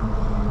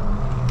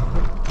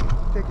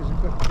 Take us a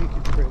quick peek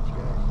at the bridge,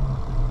 guys.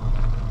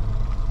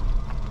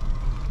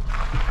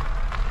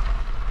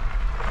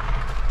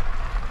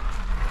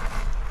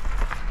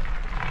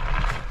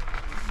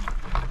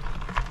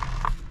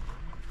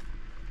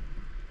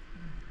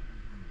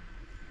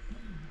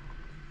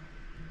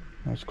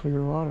 Nice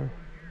clear water.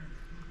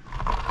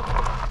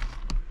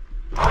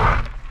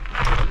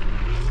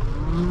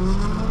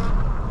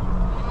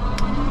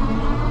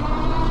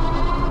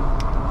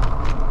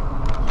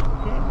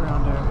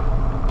 Campground there.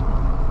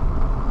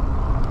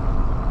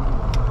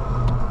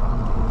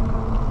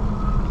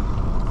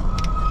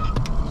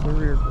 The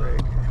rear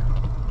brake.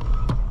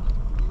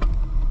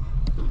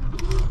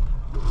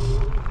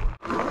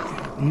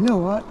 You know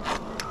what?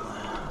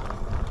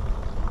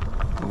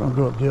 We're gonna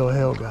go up Dill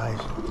Hill, guys.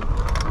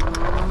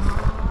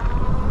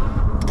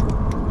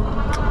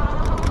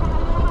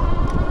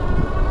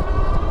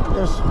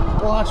 Just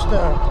watched a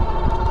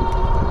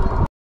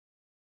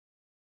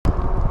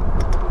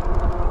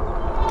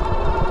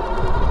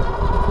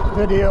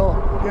video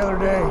the other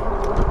day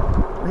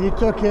where he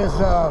took his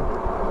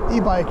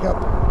e-bike up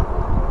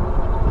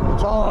the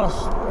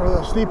tallest or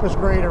the steepest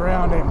grade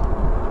around him.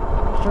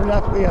 It turned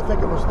out to be, I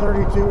think it was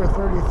 32 or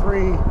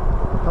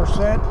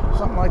 33%,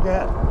 something like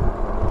that.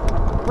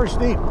 Pretty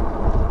steep.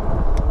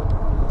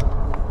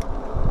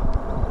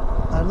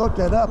 I looked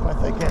that up. I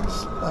think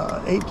it's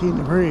 18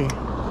 degree.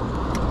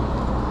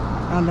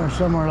 Down there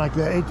somewhere like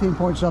that, 18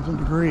 point something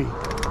degree.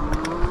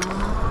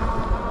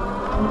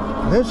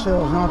 This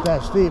hill is not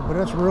that steep, but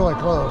it's really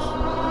close.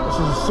 This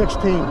is a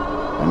 16.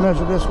 I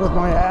measured this with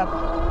my app.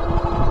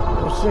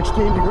 It was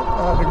 16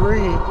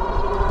 degree.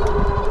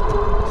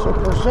 So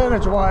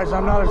percentage wise,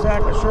 I'm not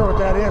exactly sure what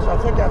that is. I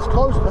think that's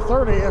close to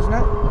 30, isn't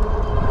it?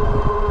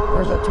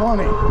 Or is it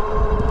 20?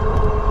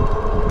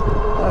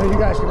 You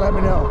guys can let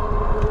me know.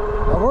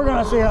 But we're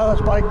gonna see how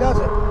this bike does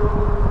it.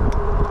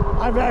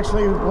 I've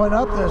actually went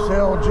up this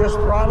hill just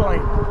throttling.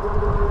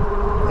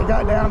 It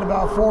got down to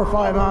about 4 or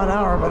 5 miles an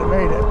hour, but it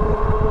made it.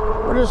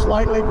 We're just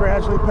lightly,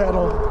 gradually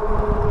pedal.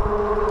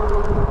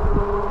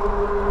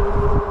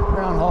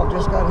 Groundhog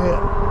just got hit.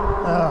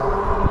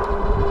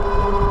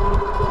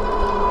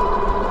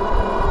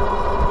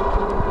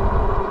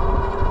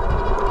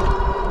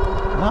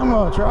 And I'm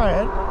going to try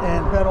it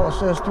and pedal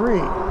assist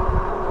 3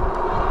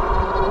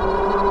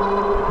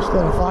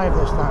 instead of 5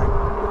 this time.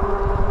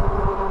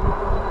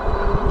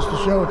 To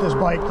show what this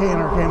bike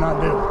can or cannot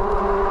do.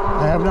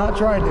 I have not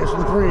tried this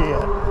in 3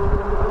 yet.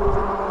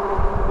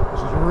 This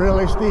is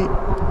really steep.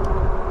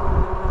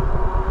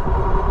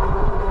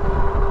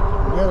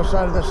 On the other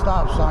side of the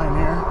stop sign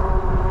here.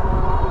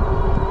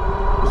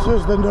 This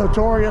is the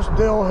notorious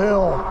Dill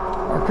Hill.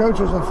 Our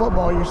coaches in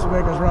football used to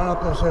make us run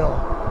up this hill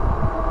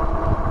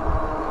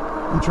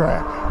and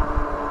track.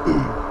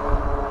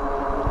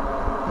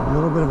 A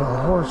little bit of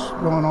a horse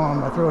going on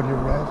my throat here,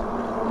 guys.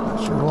 Not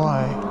sure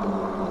why.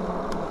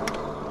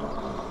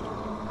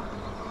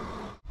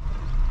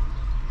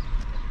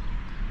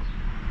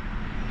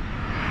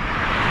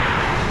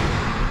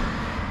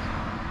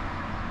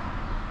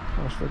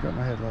 Still got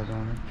my headlight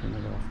on. Turn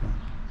it off now.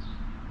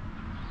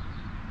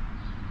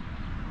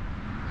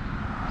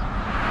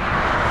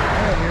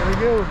 Alright, here we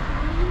go.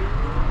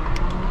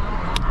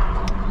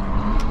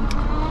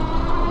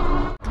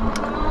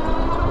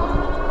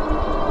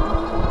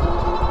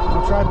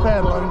 I'll try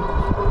pedaling.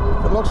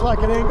 If it looks like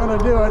it ain't gonna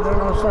do it, then I'm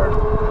gonna start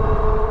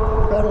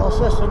pedal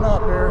assisting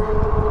up here.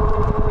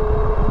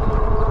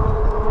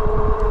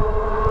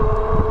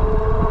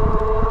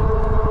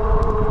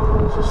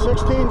 This is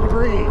 16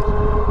 degrees.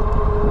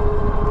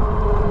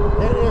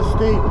 It is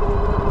steep.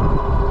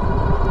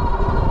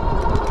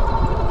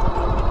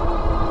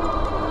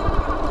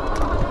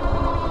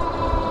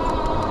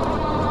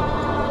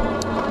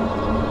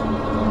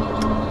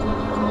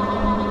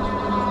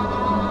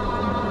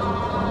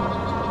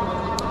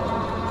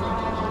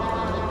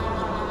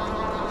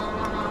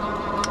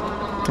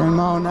 10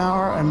 mile an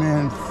hour. I'm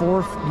in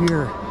 4th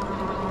gear.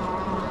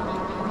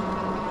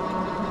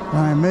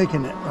 I'm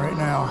making it right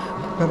now.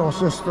 Pedal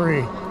assist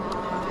 3.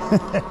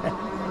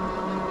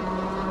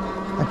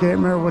 I can't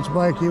remember which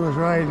bike he was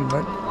riding,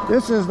 but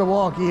this is the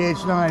Wallke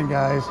H9,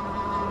 guys.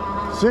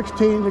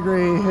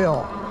 16-degree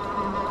hill.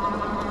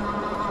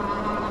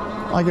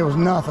 Like it was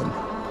nothing.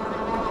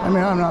 I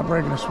mean, I'm not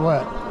breaking a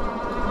sweat.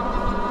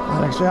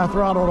 Like I say, I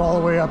throttled all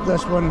the way up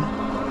this one.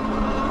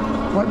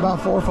 Went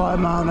about 4 or 5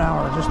 miles an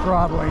hour, just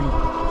throttling.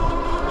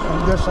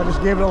 And this, I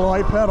just gave it a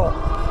light pedal.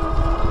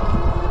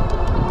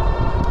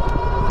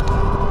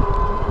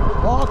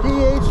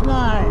 Wallke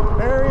H9,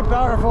 very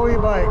powerful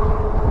e-bike.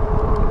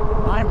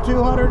 I'm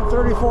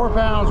 234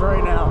 pounds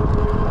right now.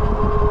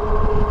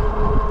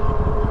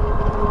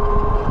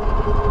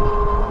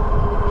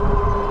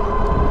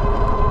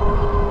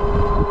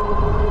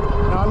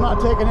 Now, I'm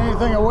not taking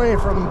anything away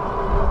from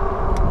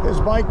his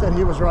bike that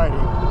he was riding,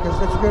 because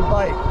it's a good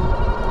bike.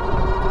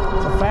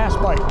 It's a fast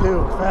bike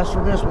too, faster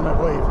than this one, I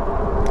believe.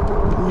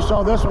 You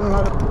saw this one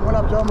went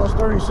up to almost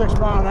 36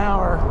 miles an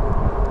hour.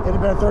 It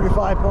had been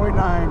 35.9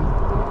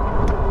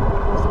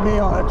 with me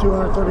on at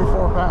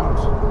 234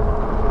 pounds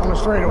on the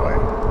straightaway.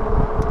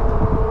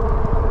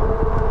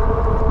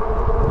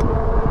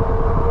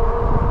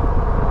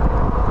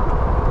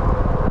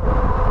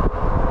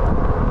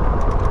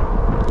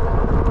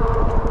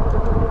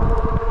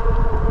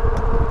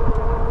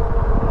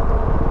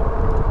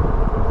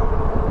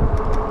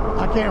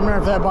 I can't remember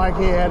if that bike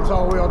he had is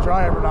all-wheel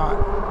drive or not.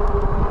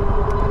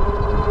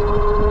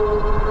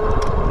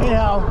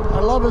 Anyhow, I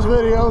love his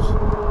videos.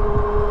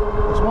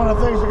 It's one of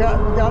the things that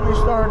got me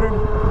started.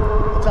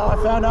 That's how I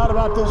found out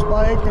about this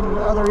bike and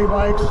other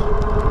e-bikes.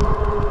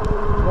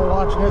 By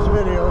watching his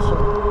videos, so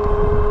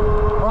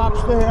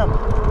props to him.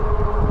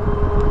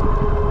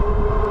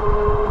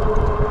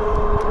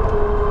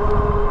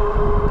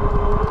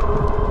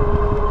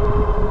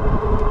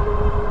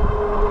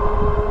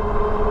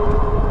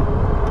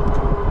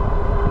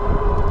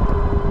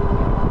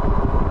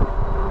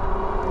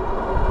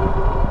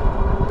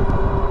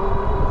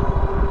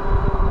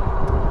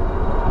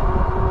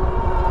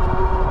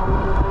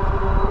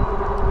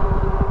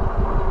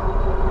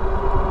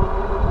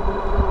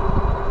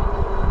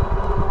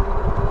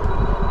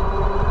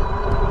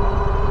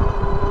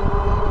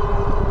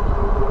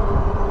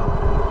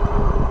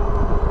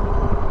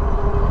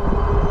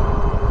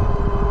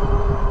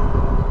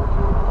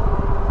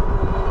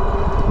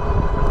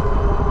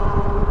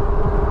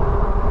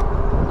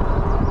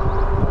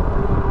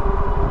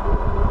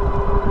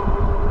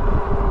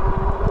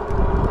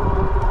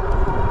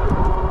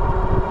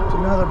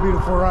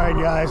 Beautiful ride,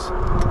 guys.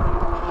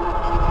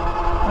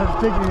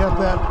 I've taken it up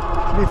that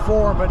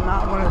before, but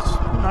not when it's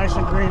nice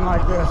and green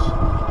like this.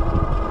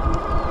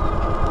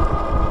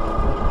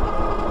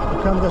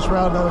 I'll come this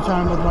route another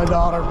time with my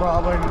daughter,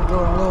 probably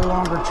doing a little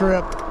longer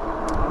trip,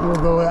 and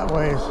we'll go that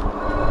ways.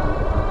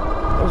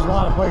 There's a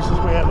lot of places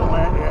we haven't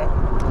went yet.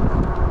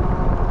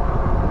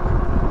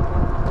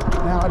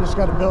 Now I just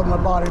got to build my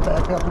body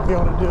back up to be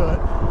able to do it.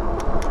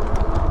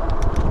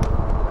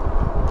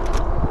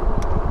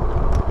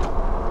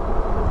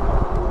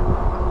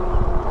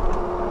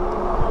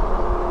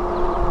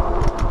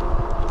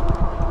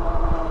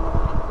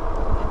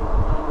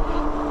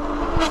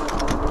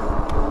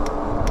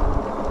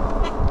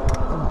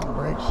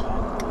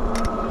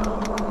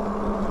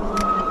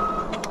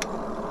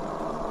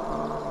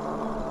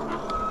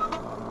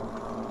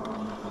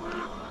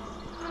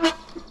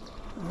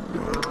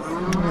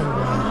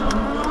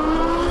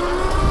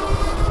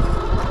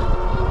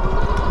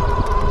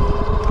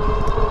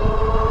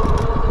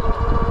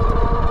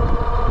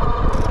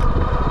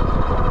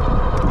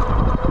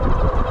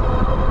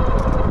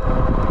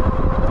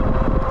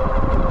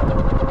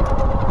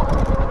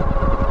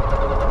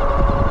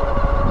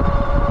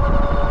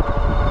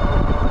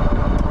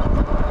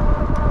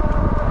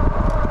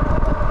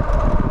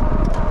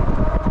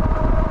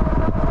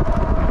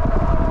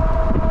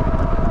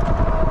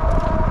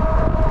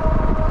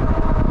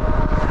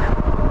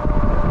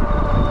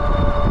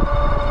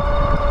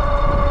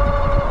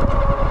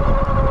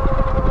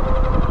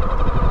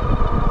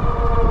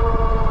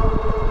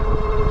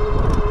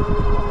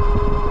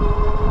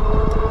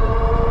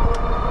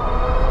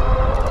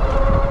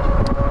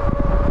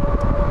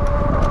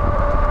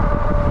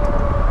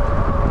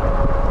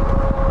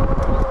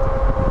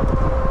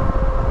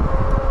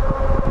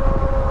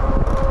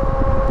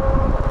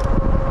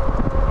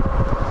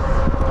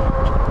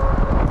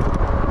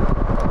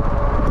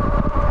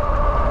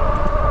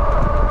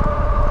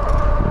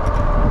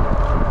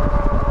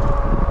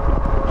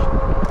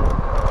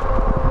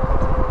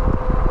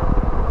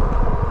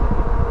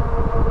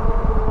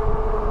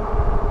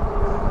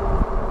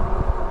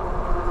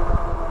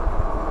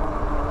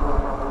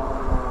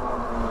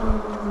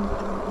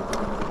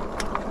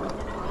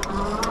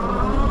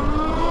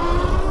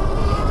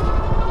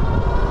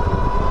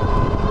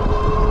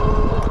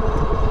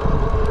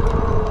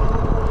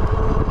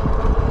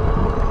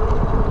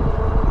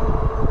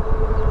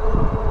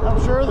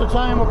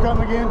 Time will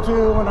come again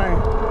too when I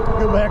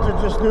go back to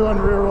just doing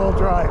rear-wheel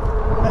drive.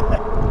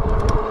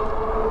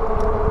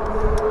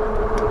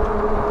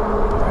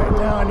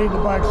 need the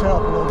bike's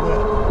help a little bit.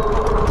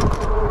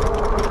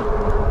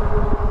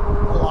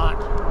 A lot.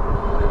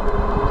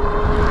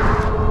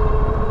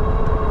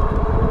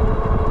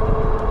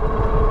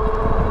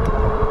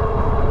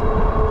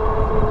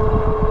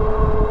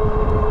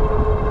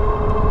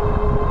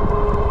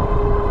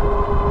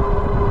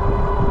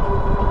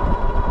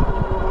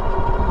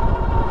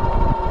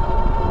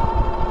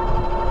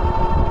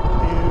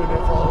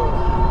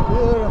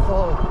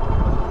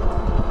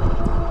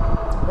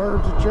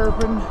 Birds are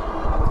chirping,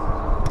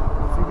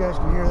 if you guys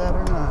can hear that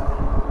or not.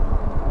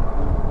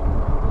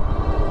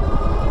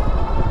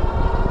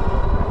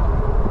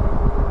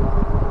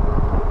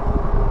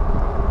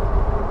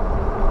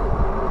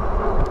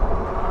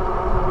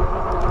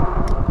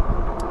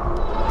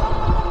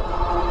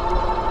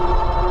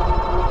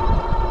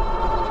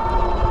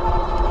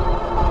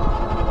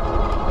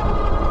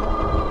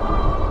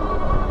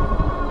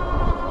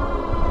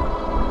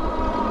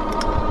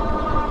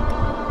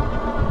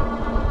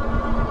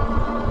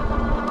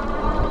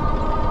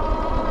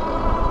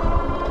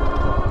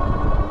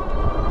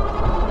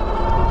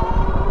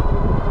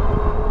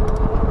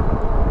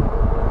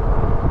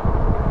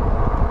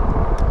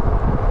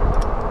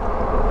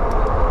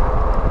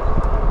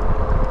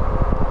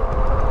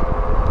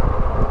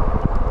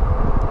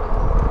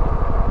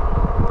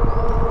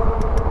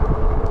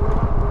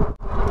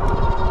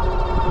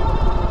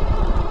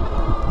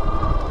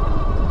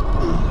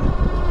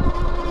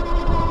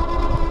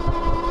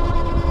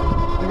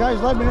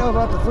 Guys, let me know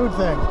about the food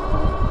thing.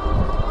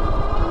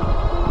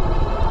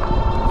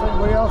 If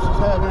anybody else is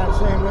having that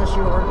same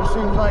issue, or it just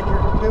seems like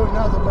you're doing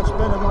nothing but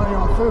spending money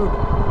on food.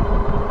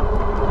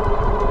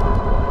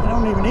 I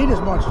don't even eat as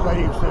much as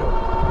I used to.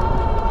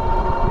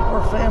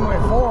 We're a family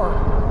of 4.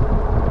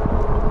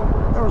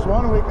 There was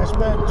one week I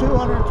spent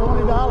 $220.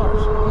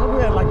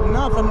 We had like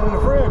nothing in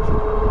the fridge.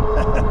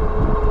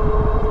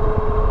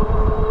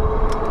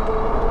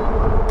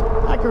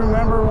 I can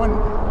remember when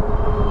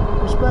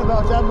we spent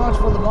about that much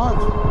for the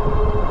month.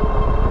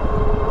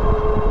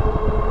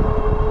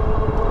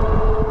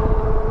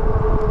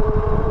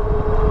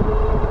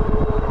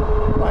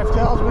 Wife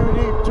tells me we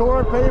need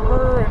toilet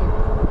paper and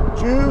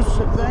juice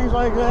and things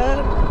like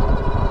that.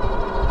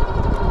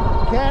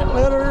 Cat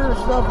litter,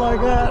 stuff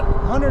like that.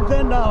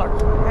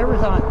 $110 every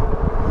time.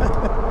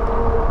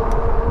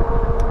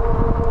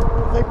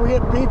 I think we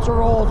hit pizza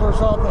rolls or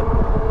something.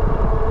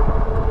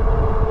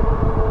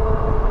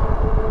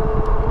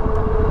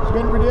 It's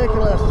getting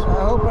ridiculous.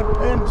 I hope it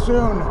ends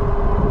soon.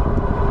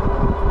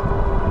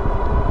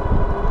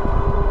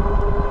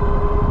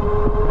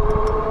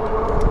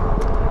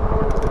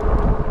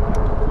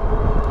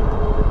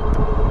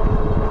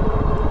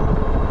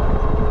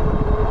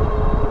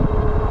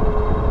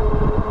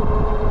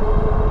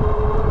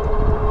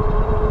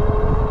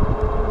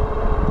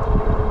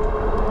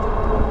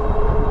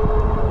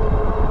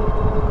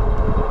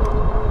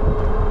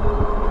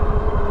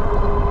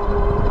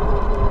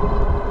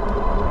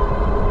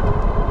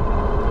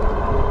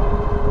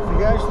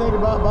 Think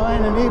about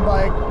buying an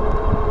e-bike,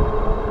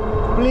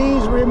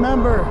 please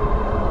remember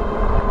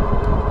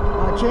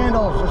my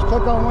channels. Just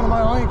click on one of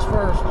my links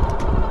first.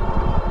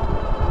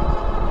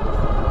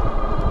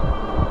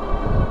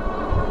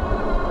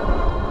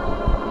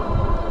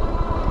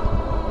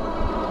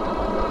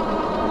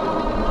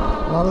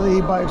 A lot of the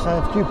e-bikes I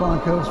have coupon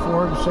codes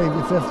for to save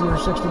you $50 or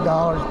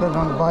 $60 depending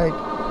on the bike.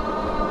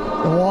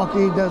 The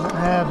Wallke doesn't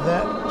have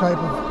that type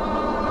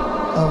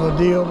of a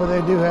deal, but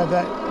they do have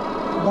that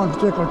one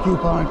particular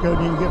coupon code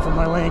you can get from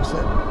my links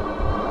that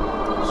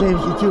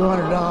saves you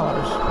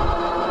 $200.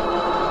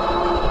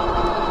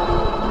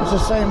 It's the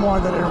same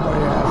one that everybody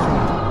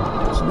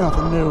has. It's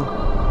nothing new.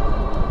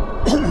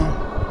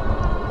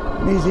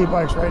 These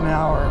e-bikes right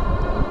now are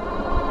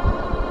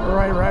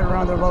right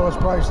around their lowest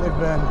price they've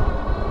been.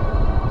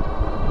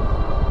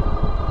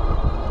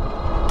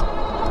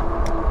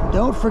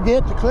 Don't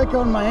forget to click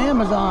on my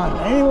Amazon,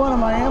 any one of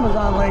my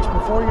Amazon links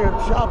before you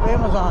shop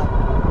Amazon.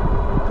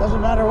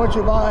 Doesn't matter what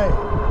you buy.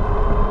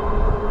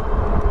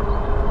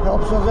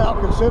 Helps us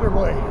out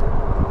considerably.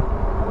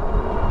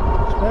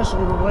 Especially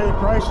with the way the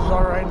prices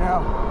are right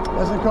now.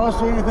 Doesn't cost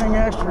you anything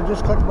extra.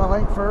 Just click my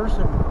link first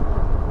and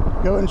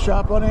go and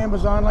shop on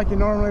Amazon like you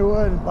normally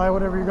would and buy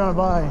whatever you're going to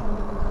buy.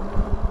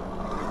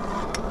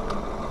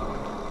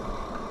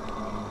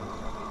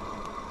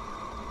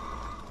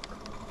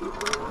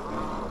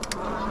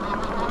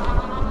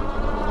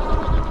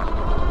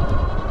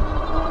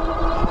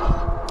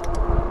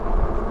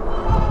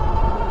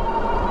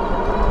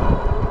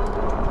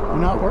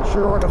 Not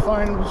sure where to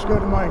find them, just go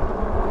to my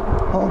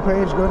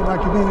homepage, go to my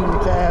community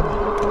tab.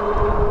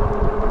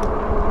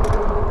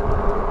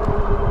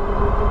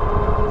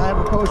 I have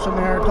a post in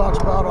there that talks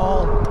about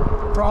all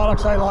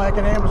products I like,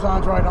 and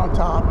Amazon's right on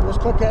top.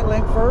 Just click that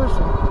link first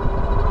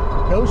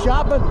and go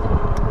shopping.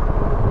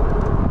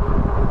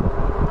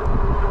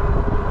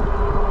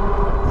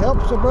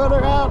 Helps the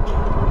brother out,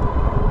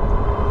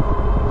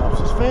 helps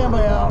his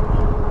family out,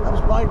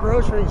 helps buy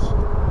groceries.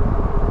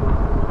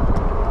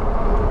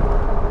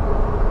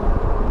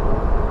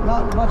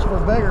 Not much of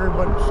a beggar,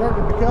 but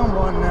starting to become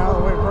one now,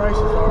 the way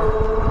prices are.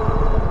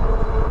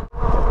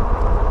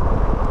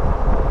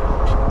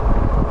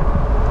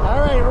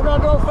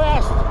 go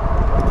fast.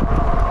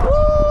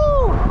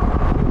 Woo!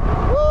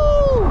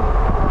 Woo!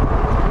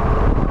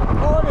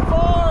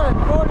 44,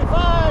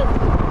 45.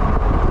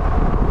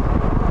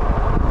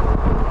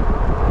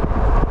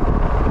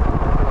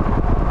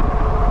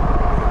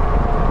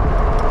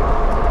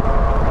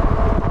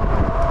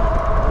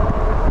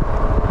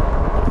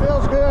 It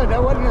feels good.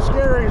 That wasn't as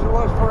scary as it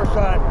was first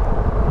time.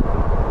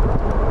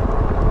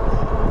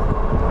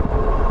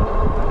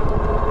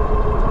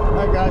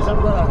 Alright guys,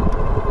 I'm gonna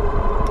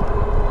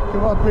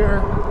come up here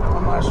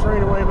on my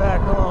straightaway back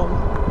home.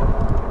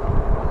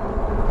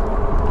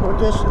 Put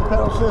this in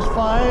pedal assist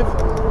 5.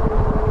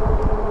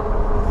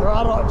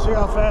 Throttle it and see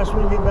how fast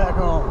we can get back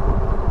home.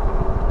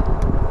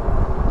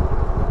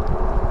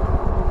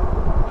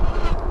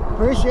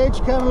 Appreciate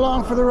you coming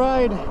along for the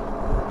ride.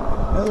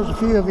 I know there's a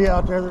few of you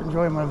out there that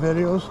enjoy my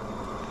videos.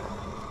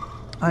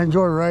 I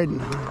enjoy riding,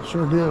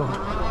 sure do.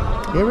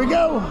 Here we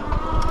go.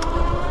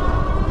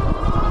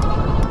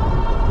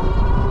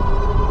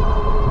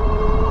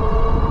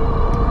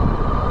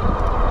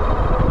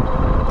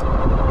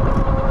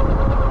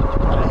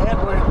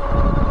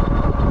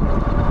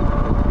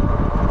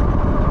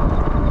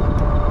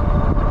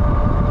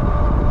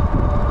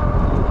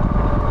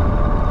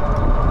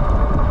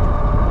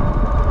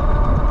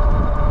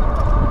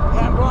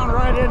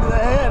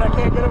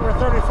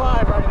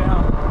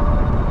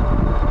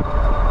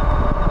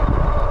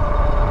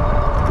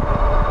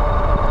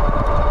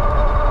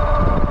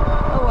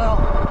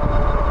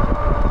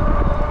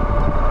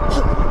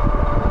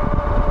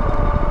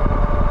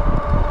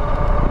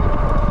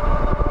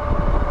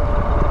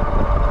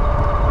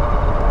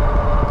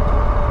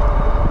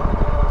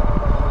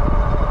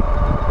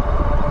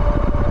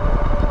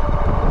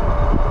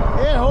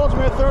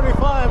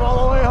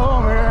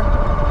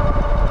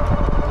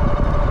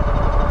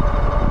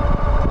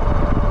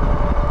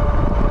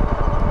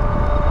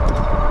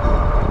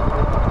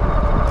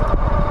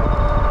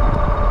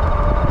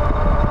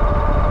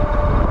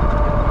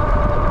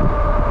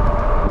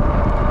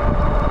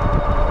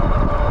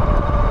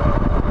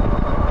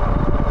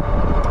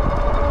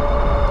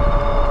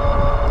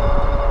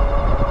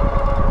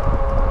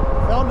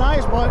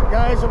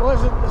 Guys, it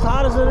wasn't as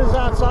hot as it is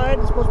outside.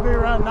 It's supposed to be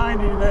around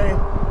 90 today.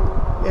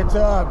 It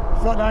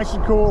felt nice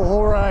and cool the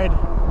whole ride.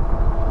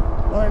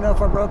 I don't even know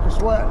if I broke a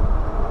sweat.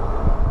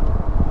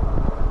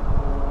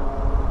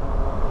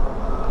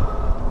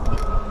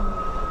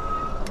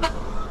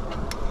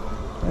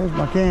 There's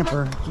my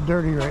camper. It's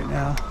dirty right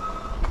now.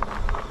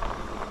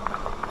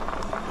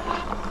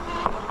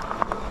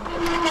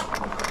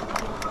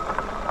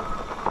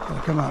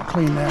 Gotta come out and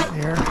clean that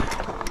here.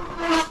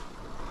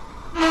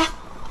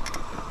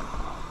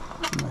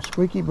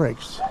 Squeaky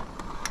brakes.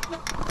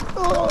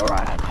 All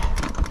right.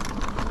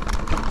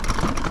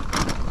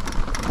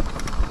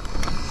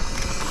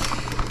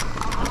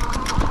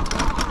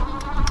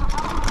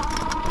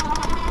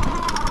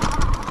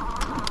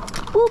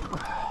 Whoop.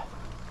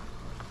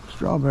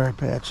 Strawberry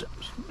patch.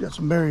 Got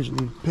some berries that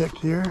need picked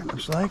here, it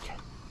looks like.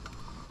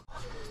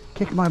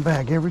 Kick my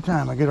bag every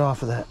time I get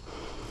off of that.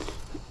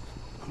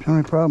 The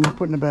only problem is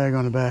putting the bag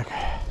on the back.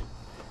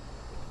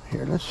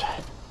 Here, let's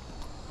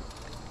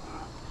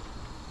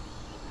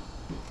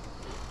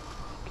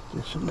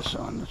this and this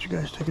on. Let you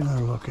guys take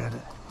another look at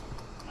it.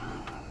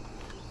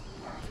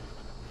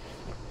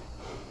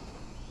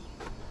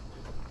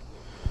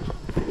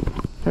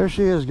 There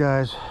she is,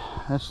 guys.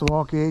 That's the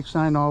Wallke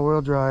H9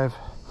 all-wheel drive.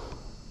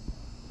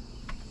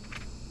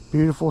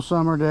 Beautiful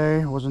summer day.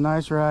 It was a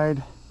nice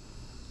ride.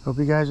 Hope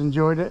you guys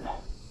enjoyed it.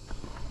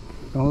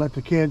 Gonna let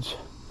the kids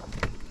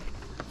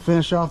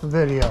finish off the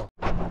video.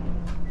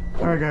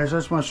 Alright guys, I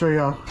just want to show you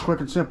how quick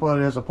and simple it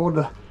is. I pulled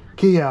the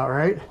key out,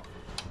 right?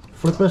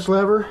 Flip this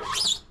lever.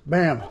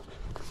 Bam,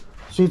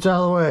 seat's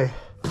out of the way,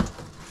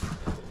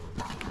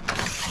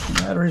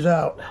 battery's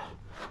out.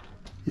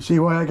 You see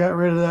why I got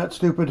rid of that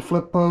stupid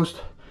flip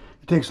post?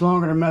 It takes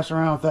longer to mess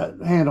around with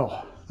that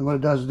handle than what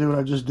it does to do what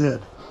I just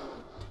did.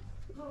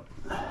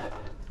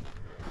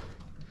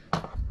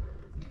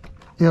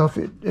 You know,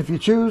 if you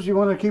choose you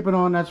want to keep it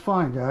on, that's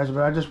fine guys,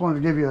 but I just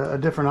wanted to give you a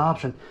different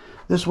option.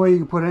 This way you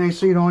can put any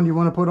seat on you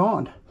want to put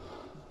on.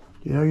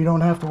 You know, you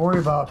don't have to worry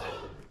about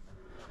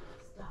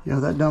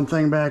that dumb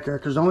thing back there,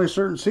 because only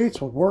certain seats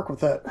will work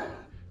with that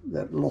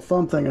little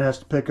thumb thing it has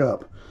to pick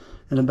up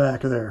in the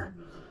back of there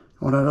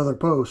on that other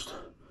post.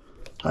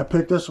 I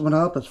picked this one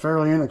up. It's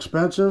fairly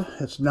inexpensive.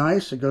 It's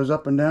nice. It goes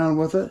up and down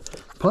with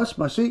it. Plus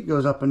my seat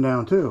goes up and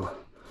down too.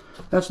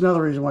 That's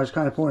another reason why it's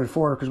kind of pointed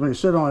forward, because when you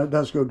sit on it, it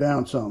does go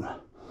down some.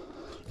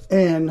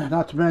 And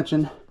not to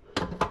mention,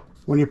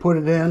 when you put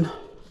it in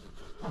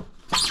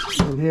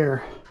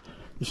here,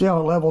 you see how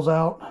it levels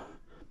out?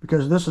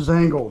 Because this is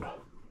angled.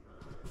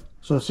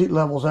 So the seat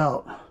levels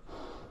out.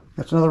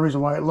 That's another reason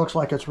why it looks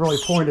like it's really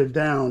pointed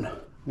down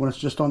when it's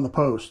just on the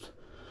post.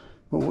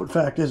 But what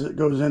fact is, it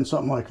goes in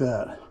something like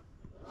that.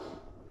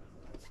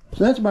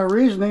 So that's my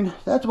reasoning.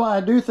 That's why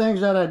I do things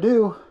that I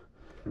do.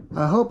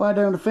 I hope I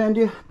don't offend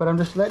you, but I'm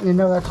just letting you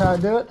know that's how I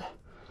do it.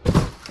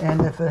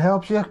 And if it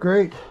helps you,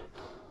 great.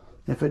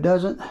 If it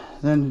doesn't,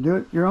 then do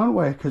it your own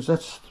way, because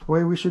that's the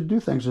way we should do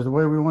things, is the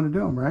way we want to do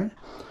them, right?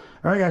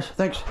 All right, guys,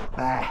 thanks.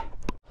 Bye.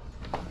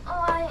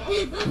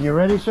 You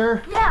ready,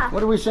 sir? Yeah. What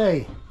do we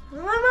say?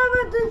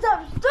 Remember to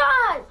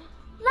subscribe,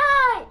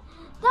 like,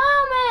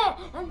 comment,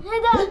 and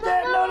hit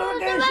that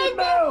notification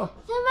bell.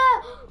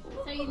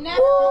 So you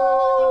never.